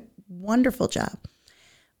doing a wonderful job.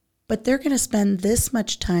 but they're going to spend this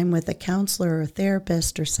much time with a counselor or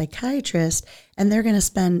therapist or psychiatrist, and they're going to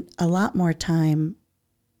spend a lot more time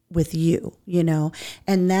with you,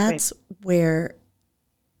 and that's where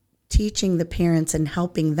teaching the parents and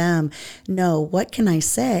helping them know, what can I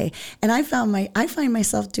say? And I find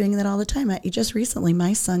myself doing that all the time. Just recently,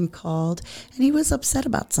 my son called and he was upset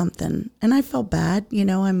about something, and I felt bad.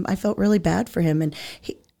 I felt really bad for him, and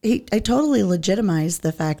I totally legitimized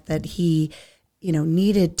the fact that he,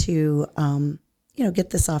 needed to, get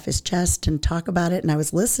this off his chest and talk about it. And I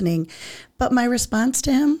was listening, but my response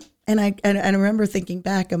to him, and I remember thinking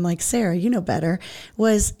back, I'm like, Sarah, you know better,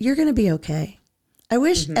 was, you're going to be okay. I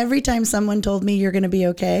wish every time someone told me you're going to be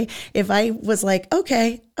okay, if I was like,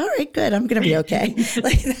 okay, all right, good, I'm going to be okay.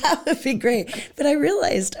 Like, that would be great. But I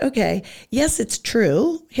realized, okay, yes, it's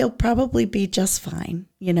true. He'll probably be just fine,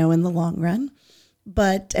 in the long run,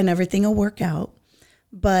 and everything will work out.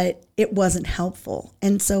 But it wasn't helpful.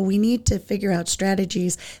 And so we need to figure out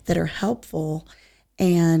strategies that are helpful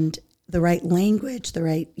and the right language, the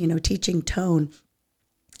right, teaching tone.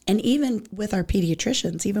 And even with our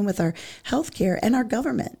pediatricians, even with our healthcare and our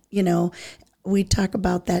government, we talk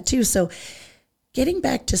about that too. So getting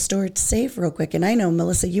back to Storage Safe real quick, and I know,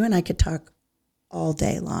 Melissa, you and I could talk all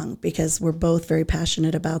day long because we're both very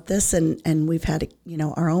passionate about this, and we've had,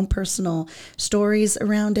 our own personal stories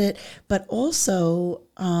around it. But also,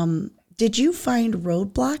 did you find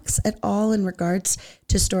roadblocks at all in regards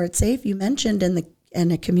to Storage Safe? You mentioned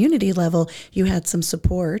in a community level, you had some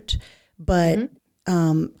support, but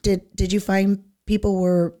did you find people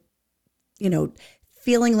were,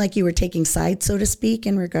 feeling like you were taking sides, so to speak,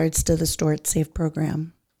 in regards to the Storage Safe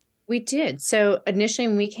program? We did. So initially,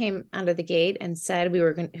 when we came out of the gate and said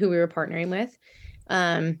who we were partnering with,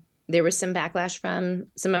 there was some backlash from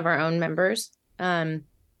some of our own members and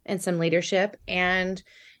some leadership. And,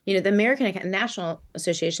 the American National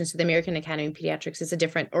Association, so the American Academy of Pediatrics, is a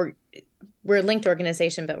different, or we're a linked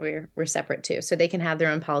organization, but we're separate too. So they can have their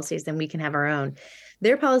own policies, then we can have our own.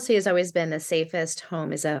 Their policy has always been the safest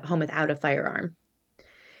home is a home without a firearm.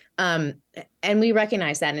 And we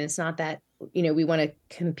recognize that. And it's not that, we want to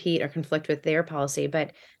compete or conflict with their policy,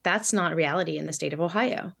 but that's not reality in the state of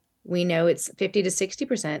Ohio. We know it's 50 to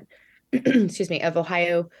 60%, of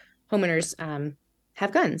Ohio homeowners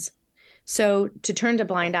have guns. So to turn a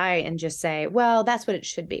blind eye and just say, well, that's what it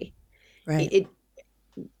should be. Right. It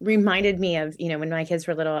reminded me of, when my kids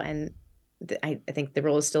were little, and I think the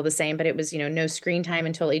rule is still the same, but it was, no screen time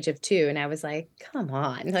until age of 2. And I was like, come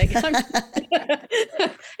on, like, I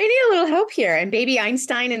need a little help here. And Baby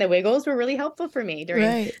Einstein and the Wiggles were really helpful for me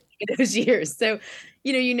during those years. So,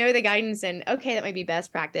 the guidance, and okay, that might be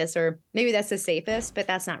best practice, or maybe that's the safest, but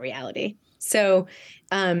that's not reality. So,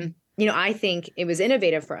 I think it was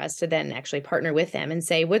innovative for us to then actually partner with them and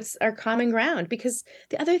say, what's our common ground? Because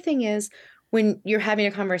the other thing is, when you're having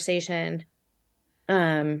a conversation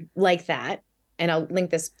like that, and I'll link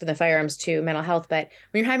this for the firearms to mental health, but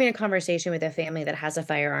when you're having a conversation with a family that has a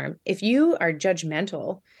firearm, if you are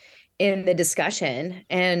judgmental in the discussion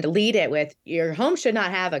and lead it with, your home should not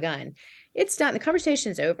have a gun, it's done. The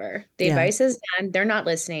conversation's over. The advice is done. They're not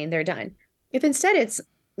listening. They're done. If instead it's,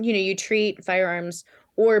 you treat firearms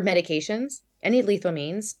or medications, any lethal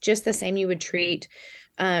means, just the same you would treat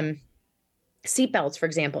seatbelts, for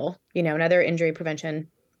example, another injury prevention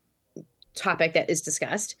topic that is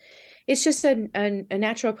discussed. It's just a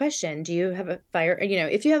natural question. Do you have a fire?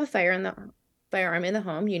 If you have a firearm in the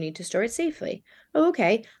home, you need to store it safely. Oh,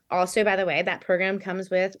 okay. Also, by the way, that program comes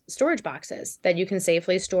with storage boxes that you can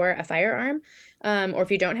safely store a firearm. Or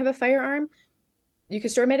if you don't have a firearm, you can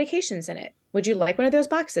store medications in it. Would you like one of those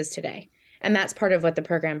boxes today? And that's part of what the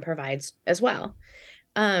program provides as well.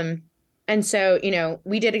 And so,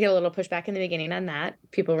 we did get a little pushback in the beginning on that.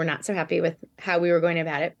 People were not so happy with how we were going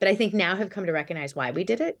about it, but I think now have come to recognize why we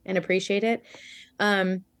did it and appreciate it.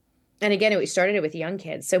 And again, we started it with young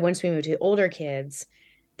kids. So once we moved to older kids,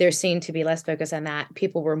 there seemed to be less focus on that.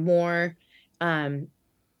 People were more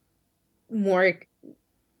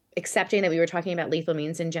accepting that we were talking about lethal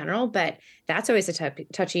means in general, but that's always a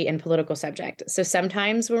touchy and political subject. So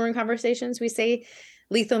sometimes when we're in conversations, we say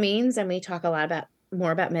lethal means, and we talk a lot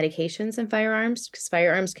more about medications and firearms, because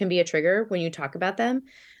firearms can be a trigger when you talk about them.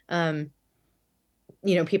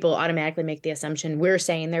 People automatically make the assumption we're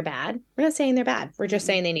saying they're bad. We're not saying they're bad. We're just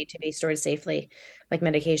saying they need to be stored safely, like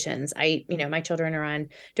medications. My children are on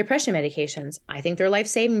depression medications. I think they're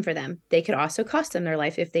life-saving for them. They could also cost them their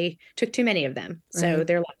life if they took too many of them. So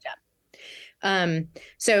they're locked up.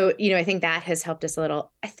 So I think that has helped us a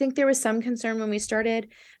little. I think there was some concern when we started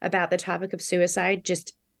about the topic of suicide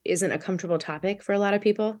just isn't a comfortable topic for a lot of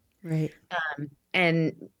people. Right.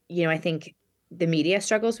 And, I think the media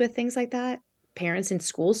struggles with things like that. Parents in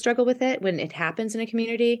schools struggle with it when it happens in a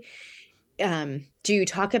community. Do you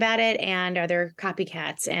talk about it, and are there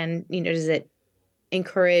copycats, and does it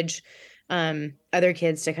encourage other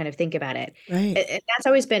kids to kind of think about it? Right. And that's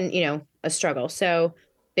always been a struggle. So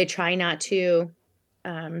they try not to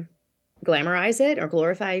glamorize it or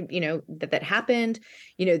glorify that happened.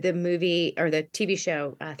 The movie or the TV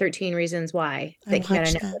show 13 Reasons Why I that came out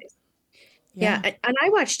on watched that. Netflix. Yeah, and I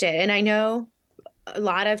watched it, and I know a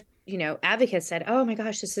lot of advocates said, oh my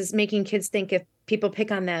gosh, this is making kids think if people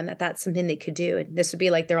pick on them, that's something they could do, and this would be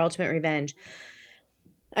like their ultimate revenge.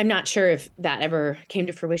 I'm not sure if that ever came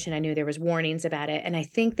to fruition. I knew there was warnings about it, and I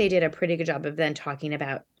think they did a pretty good job of then talking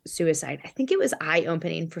about suicide. I think it was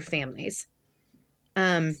eye-opening for families.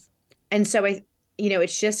 And so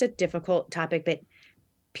it's just a difficult topic, but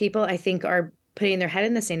people, I think, are putting their head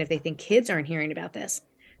in the sand if they think kids aren't hearing about this.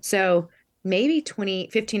 So maybe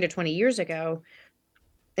 15 to 20 years ago,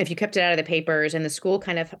 if you kept it out of the papers and the school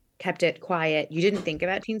kind of kept it quiet, you didn't think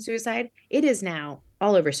about teen suicide. It is now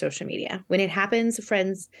all over social media. When it happens,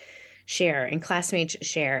 friends share and classmates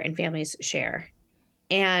share and families share.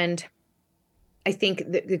 And I think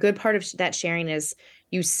the good part of that sharing is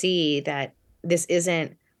you see that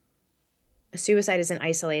suicide isn't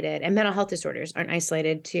isolated, and mental health disorders aren't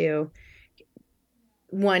isolated to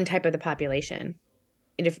one type of the population.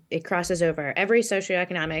 It crosses over every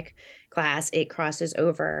socioeconomic class. It crosses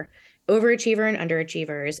over overachiever and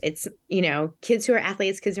underachievers. It's, kids who are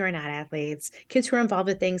athletes, kids who are not athletes, kids who are involved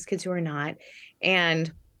with things, kids who are not.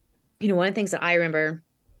 And, one of the things that I remember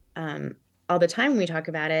all the time when we talk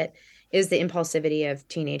about it is the impulsivity of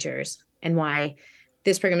teenagers, and why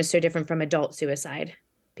this program is so different from adult suicide,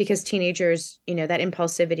 because teenagers, that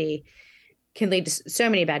impulsivity can lead to so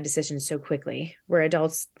many bad decisions so quickly, where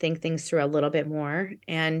adults think things through a little bit more,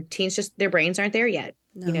 and teens their brains aren't there yet.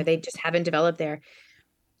 No. They just haven't developed there.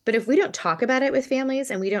 But if we don't talk about it with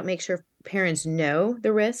families, and we don't make sure parents know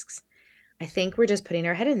the risks, I think we're just putting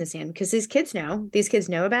our head in the sand, because these kids know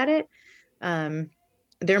about it.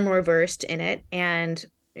 They're more versed in it. And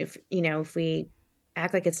if we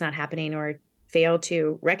act like it's not happening, or fail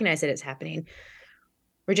to recognize that it's happening,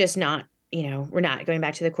 we're just not, we're not going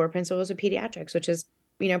back to the core principles of pediatrics, which is,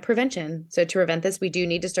 prevention. So to prevent this, we do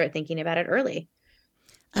need to start thinking about it early.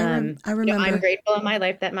 I remember. I'm grateful in my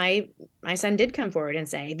life that my son did come forward and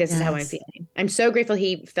say, this is how I'm feeling. I'm so grateful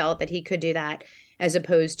he felt that he could do that, as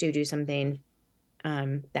opposed to do something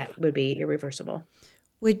that would be irreversible.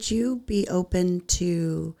 Would you be open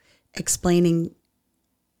to explaining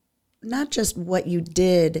not just what you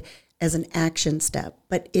did as an action step,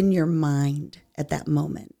 but in your mind at that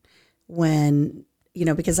moment when,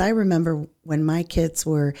 because I remember when my kids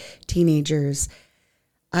were teenagers,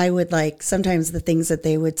 I would sometimes the things that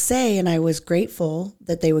they would say, and I was grateful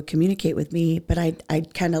that they would communicate with me, but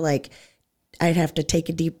I'd kind of I'd have to take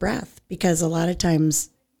a deep breath, because a lot of times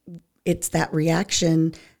it's that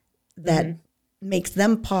reaction that makes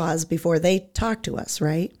them pause before they talk to us,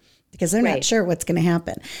 right? Because they're not sure what's going to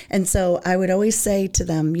happen. And so I would always say to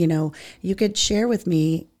them, you could share with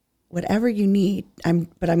me whatever you need.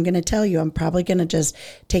 But I'm going to tell you, I'm probably going to just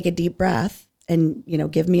take a deep breath and,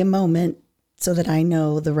 give me a moment so that I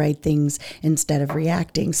know the right things instead of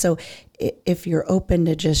reacting. So if you're open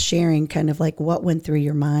to just sharing kind of what went through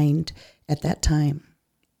your mind at that time.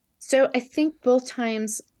 So I think both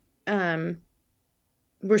times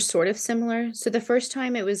were sort of similar. So the first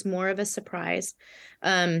time it was more of a surprise.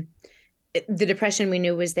 The depression we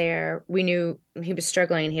knew was there. We knew he was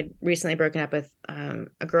struggling. He had recently broken up with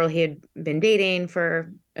a girl he had been dating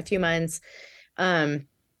for a few months.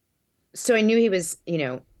 So I knew he was,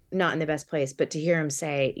 not in the best place. But to hear him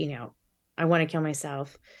say, I want to kill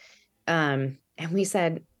myself. And we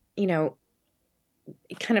said,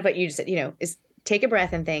 kind of what you just said, is take a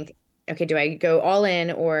breath and think, okay, do I go all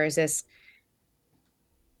in, or is this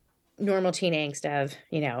normal teen angst of,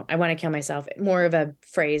 I want to kill myself, more of a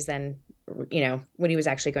phrase than, what he was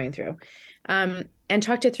actually going through, and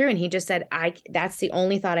talked it through. And he just said, that's the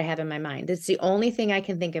only thought I have in my mind. It's the only thing I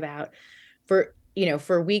can think about for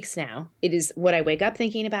weeks now. It is what I wake up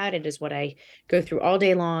thinking about. It is what I go through all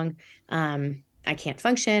day long. I can't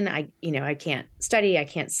function. I can't study. I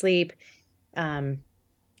can't sleep. I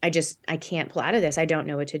can't pull out of this. I don't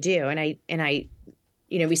know what to do. And I,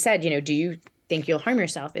 we said, do you think you'll harm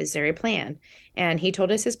yourself? Is there a plan? And he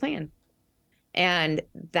told us his plan. And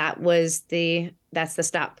that's the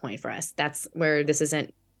stop point for us. That's where this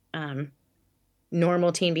isn't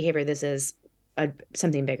normal teen behavior. This is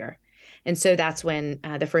something bigger. And so that's when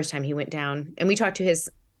the first time he went down, and we talked to his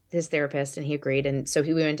therapist, and he agreed. And so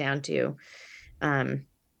we went down to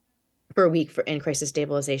for a week in crisis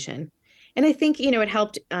stabilization. And I think, it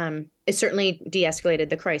helped. It certainly de-escalated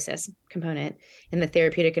the crisis component, and the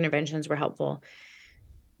therapeutic interventions were helpful.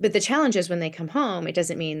 But the challenge is when they come home, it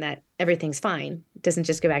doesn't mean that everything's fine. It doesn't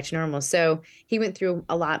just go back to normal. So he went through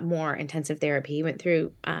a lot more intensive therapy. He went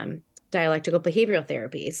through dialectical behavioral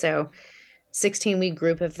therapy. So 16-week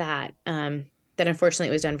group of that, that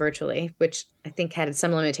unfortunately was done virtually, which I think had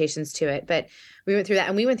some limitations to it. But we went through that,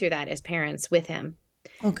 and we went through that as parents with him.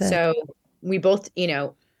 Okay. So we both,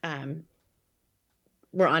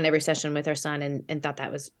 were on every session with our son, and thought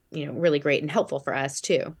that was, really great and helpful for us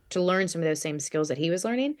too, to learn some of those same skills that he was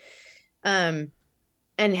learning. And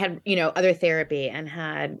had, other therapy, and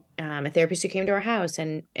had a therapist who came to our house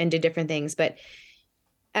and did different things. But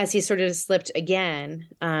as he sort of slipped again,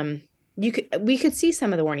 we could see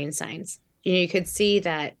some of the warning signs. You could see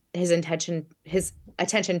that his attention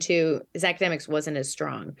to his academics wasn't as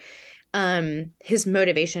strong. His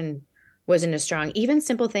motivation wasn't as strong. Even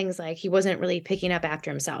simple things like he wasn't really picking up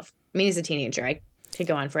after himself. I mean, he's a teenager. I could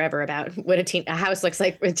go on forever about what a house looks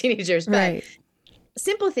like with teenagers, but Right.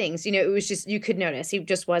 simple things, it was just, you could notice he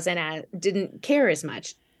just didn't care as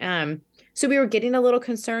much. So we were getting a little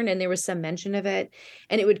concerned, and there was some mention of it,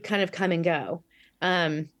 and it would kind of come and go.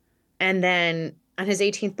 And then on his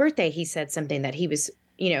 18th birthday, he said something that he was,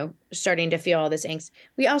 starting to feel all this angst.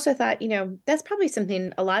 We also thought, that's probably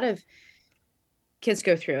something a lot of kids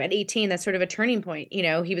go through at 18. That's sort of a turning point.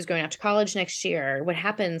 He was going out to college next year. What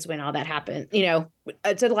happens when all that happens?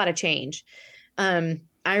 It's a lot of change. I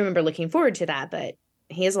remember looking forward to that, but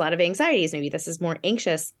he has a lot of anxieties. Maybe this is more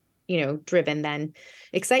anxious, driven than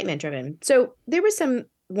excitement driven. So there were some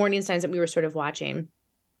warning signs that we were sort of watching.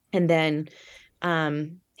 And then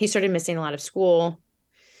he started missing a lot of school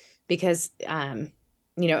because,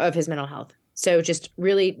 of his mental health. So just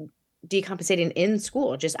really decompensating in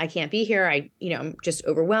school. Just, I can't be here. I'm just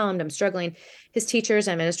overwhelmed. I'm struggling. His teachers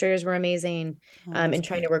and administrators were amazing in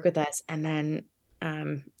trying to work with us. And then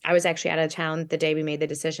I was actually out of town the day we made the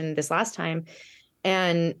decision this last time.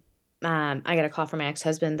 And I got a call from my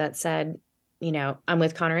ex-husband that said, I'm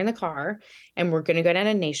with Connor in the car, and we're going to go down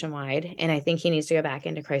to Nationwide. And I think he needs to go back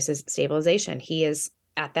into crisis stabilization. He is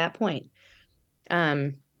at that point.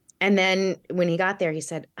 And then when he got there, he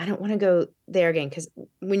said, I don't want to go there again. Because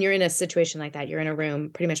when you're in a situation like that, you're in a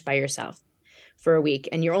room pretty much by yourself for a week,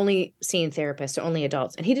 and you're only seeing therapists, or only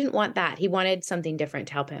adults. And he didn't want that. He wanted something different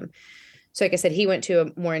to help him. So like I said, he went to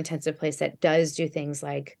a more intensive place that does do things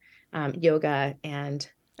like yoga and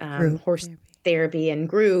horse therapy and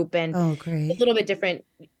group, and great. a little bit different.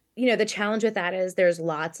 The challenge with that is there's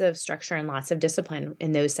lots of structure and lots of discipline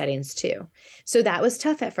in those settings too. So that was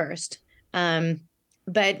tough at first.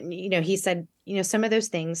 But, he said, some of those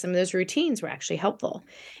things, some of those routines were actually helpful.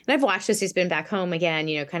 And I've watched as he's been back home again,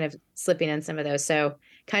 kind of slipping in some of those. So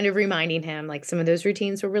kind of reminding him, like, some of those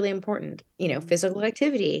routines were really important. Physical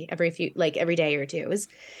activity every day or two is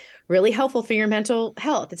really helpful for your mental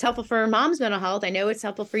health. It's helpful for mom's mental health. I know it's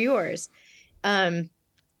helpful for yours. And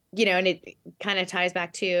it kind of ties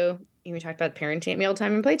back to, we talked about parenting at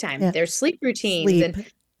mealtime and playtime. Yeah. There's sleep routines. And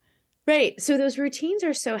right. So those routines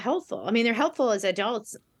are so helpful. I mean, they're helpful as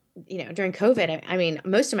adults, during COVID. I mean,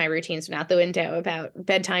 most of my routines went out the window about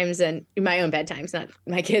bedtimes, and my own bedtimes, not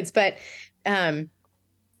my kids, but,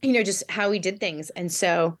 just how we did things. And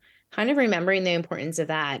so kind of remembering the importance of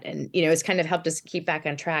that. And, it's kind of helped us keep back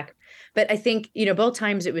on track. But I think, both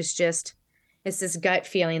times it was just, it's this gut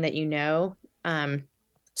feeling that,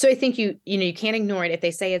 so I think you can't ignore it. If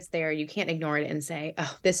they say it's there, you can't ignore it and say,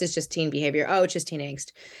 oh, this is just teen behavior. Oh, it's just teen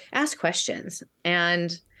angst. Ask questions.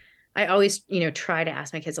 And I always, try to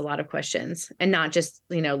ask my kids a lot of questions, and not just,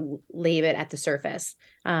 leave it at the surface.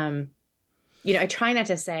 I try not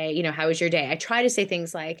to say, how was your day? I try to say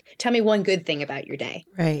things like, tell me one good thing about your day.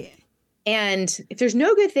 Right. And if there's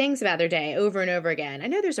no good things about their day over and over again, I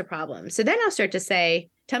know there's a problem. So then I'll start to say,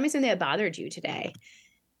 tell me something that bothered you today.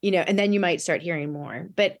 And then you might start hearing more.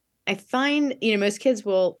 But I find, most kids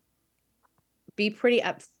will be pretty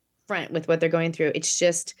upfront with what they're going through. It's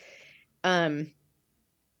just, I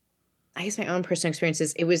guess my own personal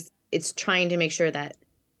experiences, it's trying to make sure that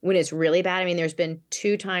when it's really bad, I mean, there's been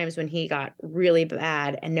 2 times when he got really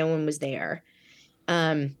bad and no one was there.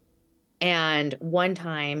 And one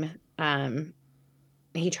time,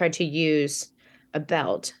 he tried to use a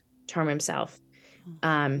belt to harm himself.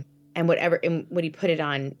 And when he put it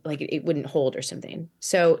on, like, it wouldn't hold or something.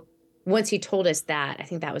 So once he told us that, I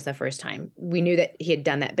think that was the first time we knew that he had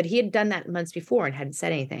done that, but he had done that months before and hadn't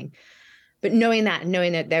said anything. But knowing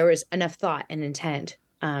that there was enough thought and intent,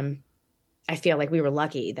 I feel like we were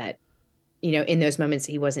lucky that, in those moments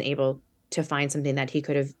he wasn't able to find something that he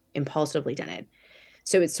could have impulsively done it.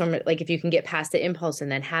 So it's sort of like, if you can get past the impulse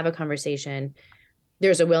and then have a conversation,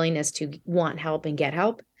 there's a willingness to want help and get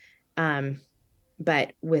help.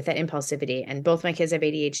 But with that impulsivity, and both my kids have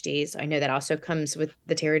ADHD, so I know that also comes with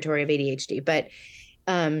the territory of ADHD, but,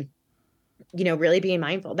 really being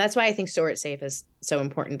mindful. That's why I think store it safe is so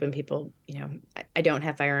important when people, I don't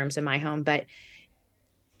have firearms in my home, but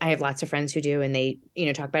I have lots of friends who do, and they,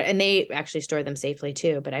 talk about it, and they actually store them safely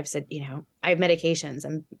too. But I've said, I have medications.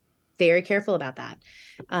 I'm very careful about that.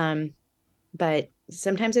 But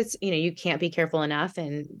sometimes it's, you can't be careful enough,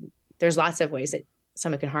 and there's lots of ways that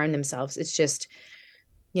someone can harm themselves. It's just,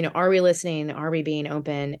 are we listening? Are we being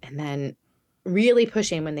open? And then really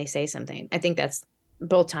pushing when they say something. I think that's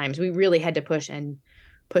both times we really had to push and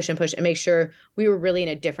make sure we were really in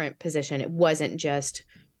a different position. It wasn't just,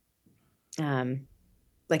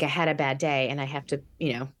 like I had a bad day and I have to,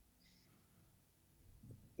 eat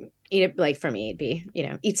it. Like for me, it'd be,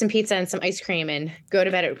 eat some pizza and some ice cream and go to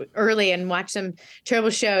bed early and watch some terrible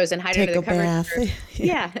shows and hide under the covers.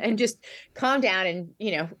 Yeah. And just calm down and,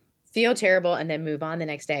 feel terrible and then move on the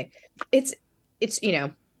next day. It's a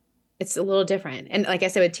little different. And like I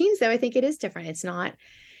said, with teens though, I think it is different. It's not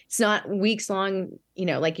weeks long,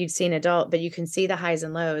 like you'd see an adult, but you can see the highs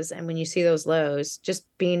and lows. And when you see those lows, just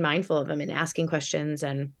being mindful of them and asking questions.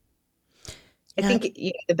 And I think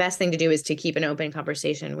the best thing to do is to keep an open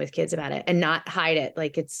conversation with kids about it and not hide it.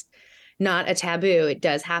 Like it's not a taboo. It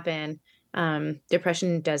does happen.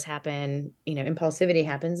 Depression does happen, impulsivity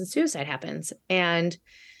happens and suicide happens. And,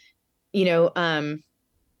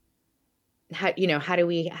 how do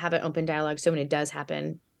we have an open dialogue so when it does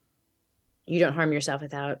happen, you don't harm yourself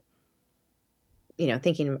without,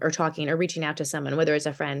 thinking or talking or reaching out to someone, whether it's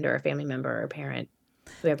a friend or a family member or a parent,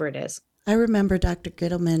 whoever it is. I remember Dr.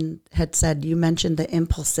 Gittleman had said, you mentioned the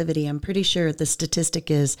impulsivity. I'm pretty sure the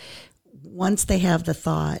statistic is once they have the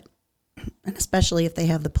thought, and especially if they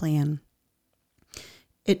have the plan,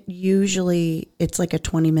 it's like a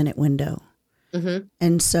 20-minute window. Mm-hmm.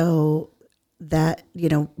 And so that,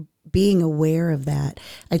 being aware of that,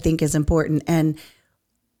 I think is important. And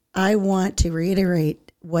I want to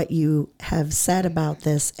reiterate what you have said about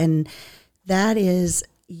this. And that is,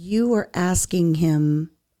 you are asking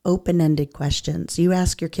him open-ended questions. You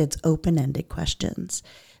ask your kids open-ended questions,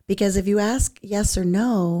 because if you ask yes or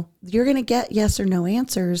no, you're going to get yes or no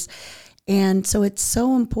answers. And so it's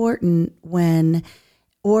so important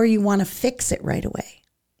or you want to fix it right away,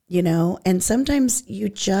 and sometimes you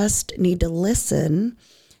just need to listen.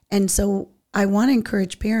 And so I want to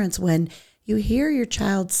encourage parents, when you hear your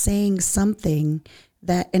child saying something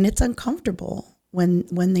and it's uncomfortable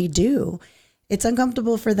when they do, it's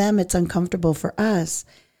uncomfortable for them, it's uncomfortable for us.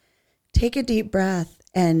 Take a deep breath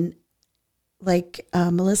and, like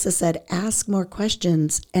Melissa said, ask more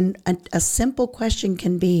questions. And a simple question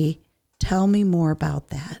can be, tell me more about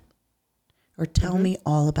that, or tell me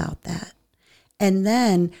all about that. And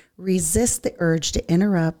then resist the urge to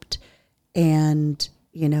interrupt and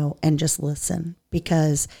just listen,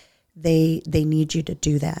 because they need you to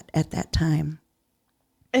do that at that time.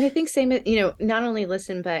 And I think not only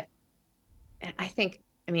listen, but I think,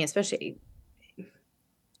 especially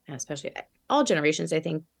all generations, I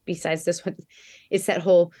think, besides this one, it's that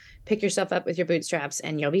whole pick yourself up with your bootstraps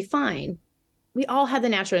and you'll be fine. We all have the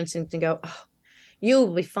natural instinct to go, oh,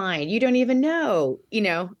 you'll be fine. You don't even know,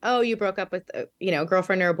 oh, you broke up with, a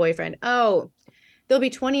girlfriend or a boyfriend. Oh, there'll be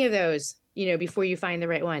 20 of those, before you find the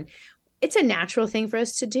right one. It's a natural thing for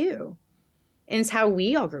us to do. And it's how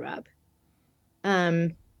we all grew up.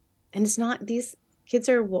 And it's not, these kids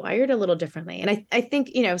are wired a little differently. And I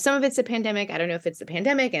think, some of it's a pandemic. I don't know if it's the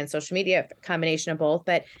pandemic and social media, a combination of both,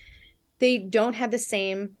 but they don't have the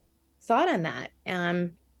same thought on that.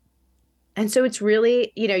 And so it's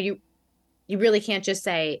really, you really can't just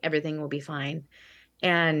say everything will be fine.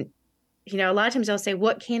 And, a lot of times I'll say,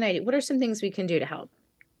 what can I do? What are some things we can do to help?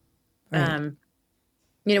 Right.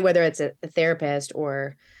 Whether it's a therapist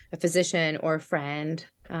or a physician or a friend.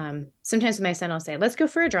 Sometimes with my son, I'll say, let's go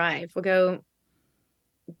for a drive. We'll go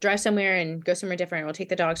drive somewhere and go somewhere different. We'll take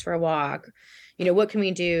the dogs for a walk. What can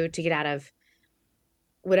we do to get out of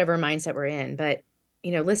whatever mindset we're in? But,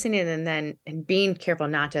 listening and being careful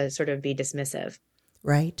not to sort of be dismissive.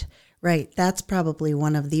 Right. That's probably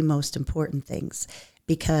one of the most important things,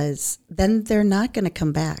 because then they're not going to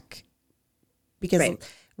come back. Because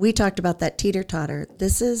we talked about that teeter-totter.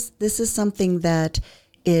 This is something that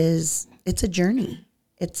it's a journey.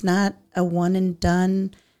 It's not a one and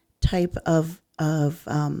done type of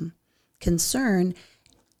concern.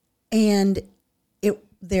 And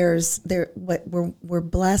we're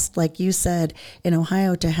blessed, like you said, in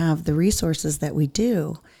Ohio, to have the resources that we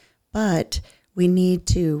do, but we need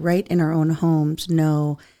to, right in our own homes,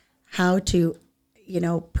 know how to,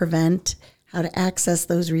 prevent, how to access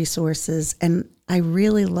those resources. And I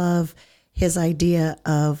really love his idea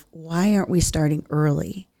of why aren't we starting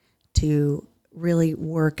early to really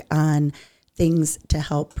work on things to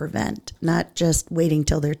help prevent, not just waiting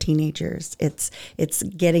till they're teenagers. It's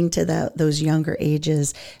getting to those younger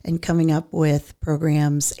ages and coming up with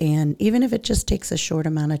programs, and even if it just takes a short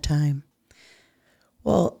amount of time.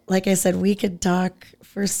 Well, like I said, we could talk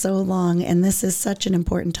for so long, and this is such an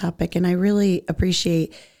important topic, and I really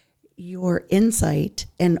appreciate your insight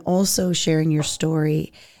and also sharing your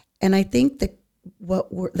story. And I think that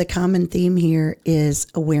the common theme here is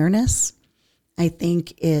awareness. I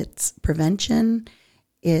think it's prevention.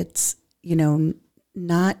 It's,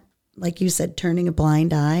 not, like you said, turning a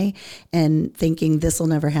blind eye and thinking this will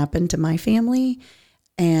never happen to my family.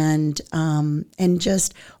 And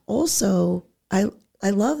just also, I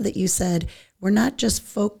love that you said we're not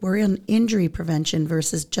just we're in injury prevention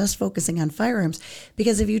versus just focusing on firearms,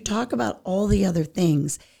 because if you talk about all the other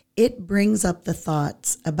things, it brings up the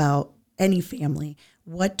thoughts about any family.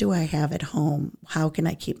 What do I have at home? How can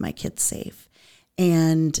I keep my kids safe?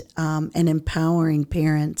 And empowering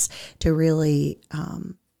parents to really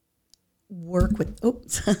work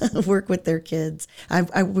with their kids.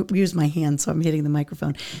 I use my hand, so I'm hitting the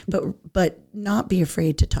microphone, but not be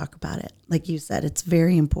afraid to talk about it. Like you said, it's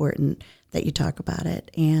very important that you talk about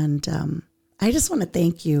it. And I just want to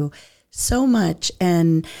thank you so much.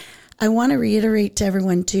 And I want to reiterate to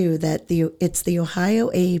everyone too that it's the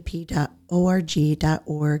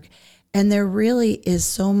ohioaap.org.org, and there really is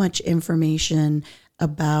so much information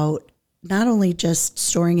about not only just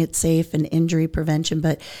storing it safe and injury prevention,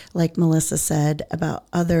 but like Melissa said, about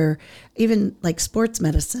other, even like sports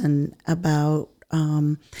medicine, about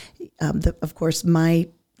of course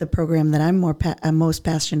the program that I'm most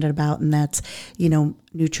passionate about, and that's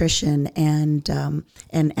nutrition and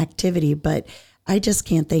activity. But I just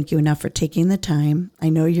can't thank you enough for taking the time. I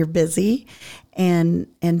know you're busy, and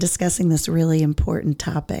discussing this really important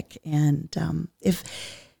topic. And if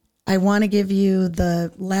I want to give you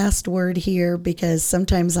the last word here, because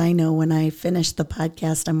sometimes I know when I finish the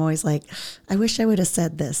podcast, I'm always like, I wish I would have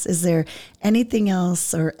said this. Is there anything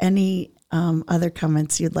else or any other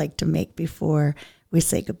comments you'd like to make before we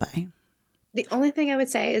say goodbye? The only thing I would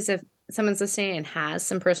say is if someone's listening and has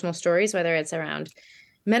some personal stories, whether it's around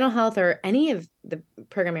mental health or any of the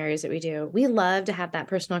program areas that we do, we love to have that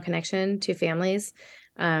personal connection to families.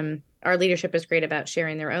 Our leadership is great about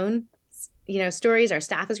sharing their own stories. Our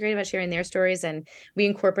staff is great about sharing their stories, and we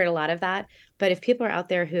incorporate a lot of that. But if people are out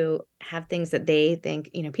there who have things that they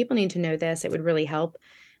think, people need to know this, it would really help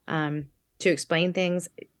to explain things.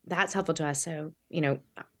 That's helpful to us. So,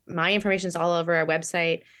 my information is all over our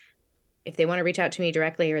website. If they want to reach out to me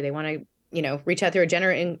directly, or they want to, reach out through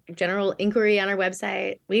a general inquiry on our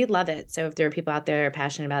website, we love it. So if there are people out there who are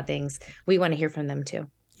passionate about things, we want to hear from them too.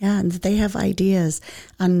 Yeah, and they have ideas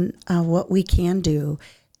on what we can do.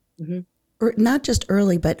 Mm-hmm. Or not just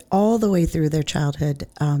early, but all the way through their childhood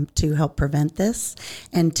to help prevent this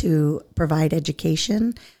and to provide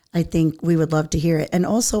education. I think we would love to hear it. And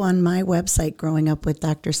also on my website,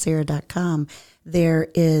 growingupwithdrsarah.com, there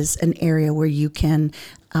is an area where you can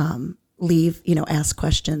ask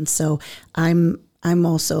questions. So I'm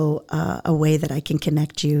also a way that I can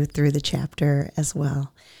connect you through the chapter as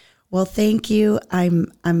well. Well, thank you.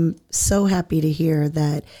 I'm so happy to hear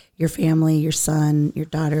that your family, your son, your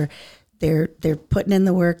daughter, they're putting in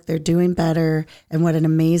the work, they're doing better, and what an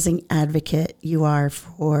amazing advocate you are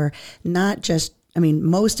for not just,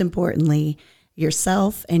 most importantly,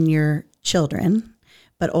 yourself and your children,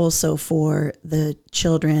 but also for the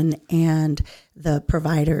children and the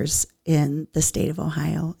providers in the state of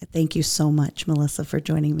Ohio. Thank you so much, Melissa, for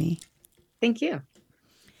joining me. Thank you.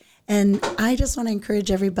 And I just want to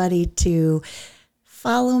encourage everybody to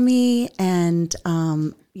follow me and,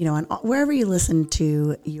 on wherever you listen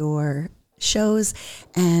to your shows.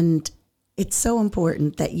 And it's so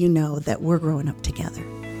important that you know that we're growing up together.